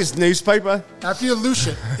you, I think it's newspaper. after you lush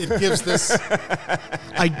it, it gives this.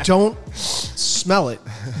 I don't smell it,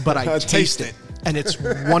 but I taste it. And it's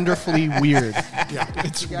wonderfully weird. Yeah.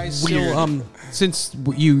 It's Guys, weird. so, since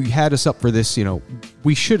you had us up for this,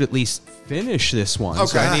 we should at least finish this one. So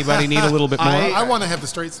Okay. anybody need a little bit more? I want to have the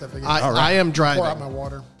straight stuff again. I am Pour out driving. my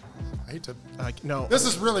water. I hate to. No, This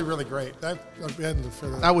is really, really great. That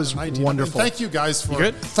was wonderful. And thank you guys for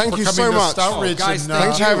good? Thank for you coming so to much. Stoutridge guys, and,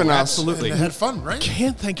 thanks for having us. Absolutely. and had fun, right?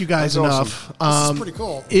 can't thank you guys That's enough. This is pretty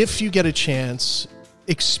cool. If you get a chance,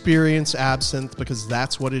 experience absinthe, because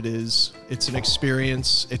that's what it is. It's an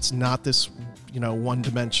experience. It's not this,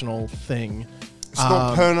 one-dimensional thing. It's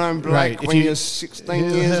not Pernod Black right. when you're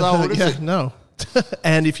 16 years old, is yeah, it? no.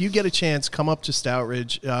 And if you get a chance, come up to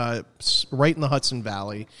Stoutridge, right in the Hudson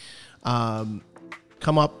Valley.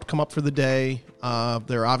 Come up for the day.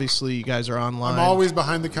 They're obviously, you guys are online. I'm always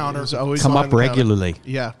behind the counter. There's always Come behind up the counter. regularly.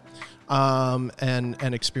 Yeah.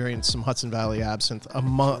 And experience some Hudson Valley absinthe.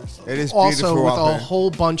 It is also beautiful with out a there.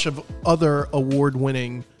 whole bunch of other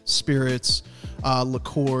award-winning spirits,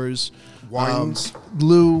 liqueurs, Wines.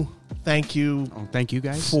 Lou, thank you Thank you,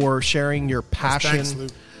 guys. for sharing your passion. Thanks,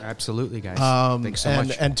 Luke. Absolutely, guys. Thanks so and,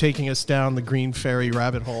 much. and taking us down the Green Fairy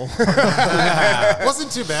rabbit hole.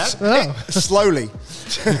 Wasn't too bad. Slowly.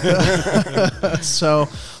 So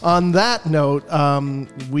on that note,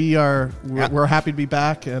 we're happy to be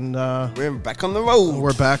back, and We're back on the road.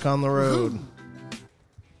 we're back on the road.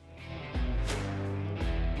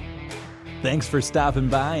 Thanks for stopping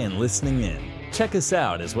by and listening in. Check us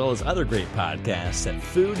out as well as other great podcasts at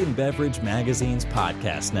Food and Beverage Magazine's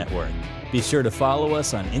Podcast Network. Be sure to follow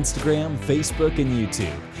us on Instagram, Facebook, and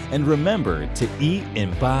YouTube. And remember to eat,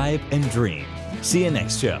 imbibe, and dream. See you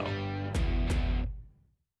next show.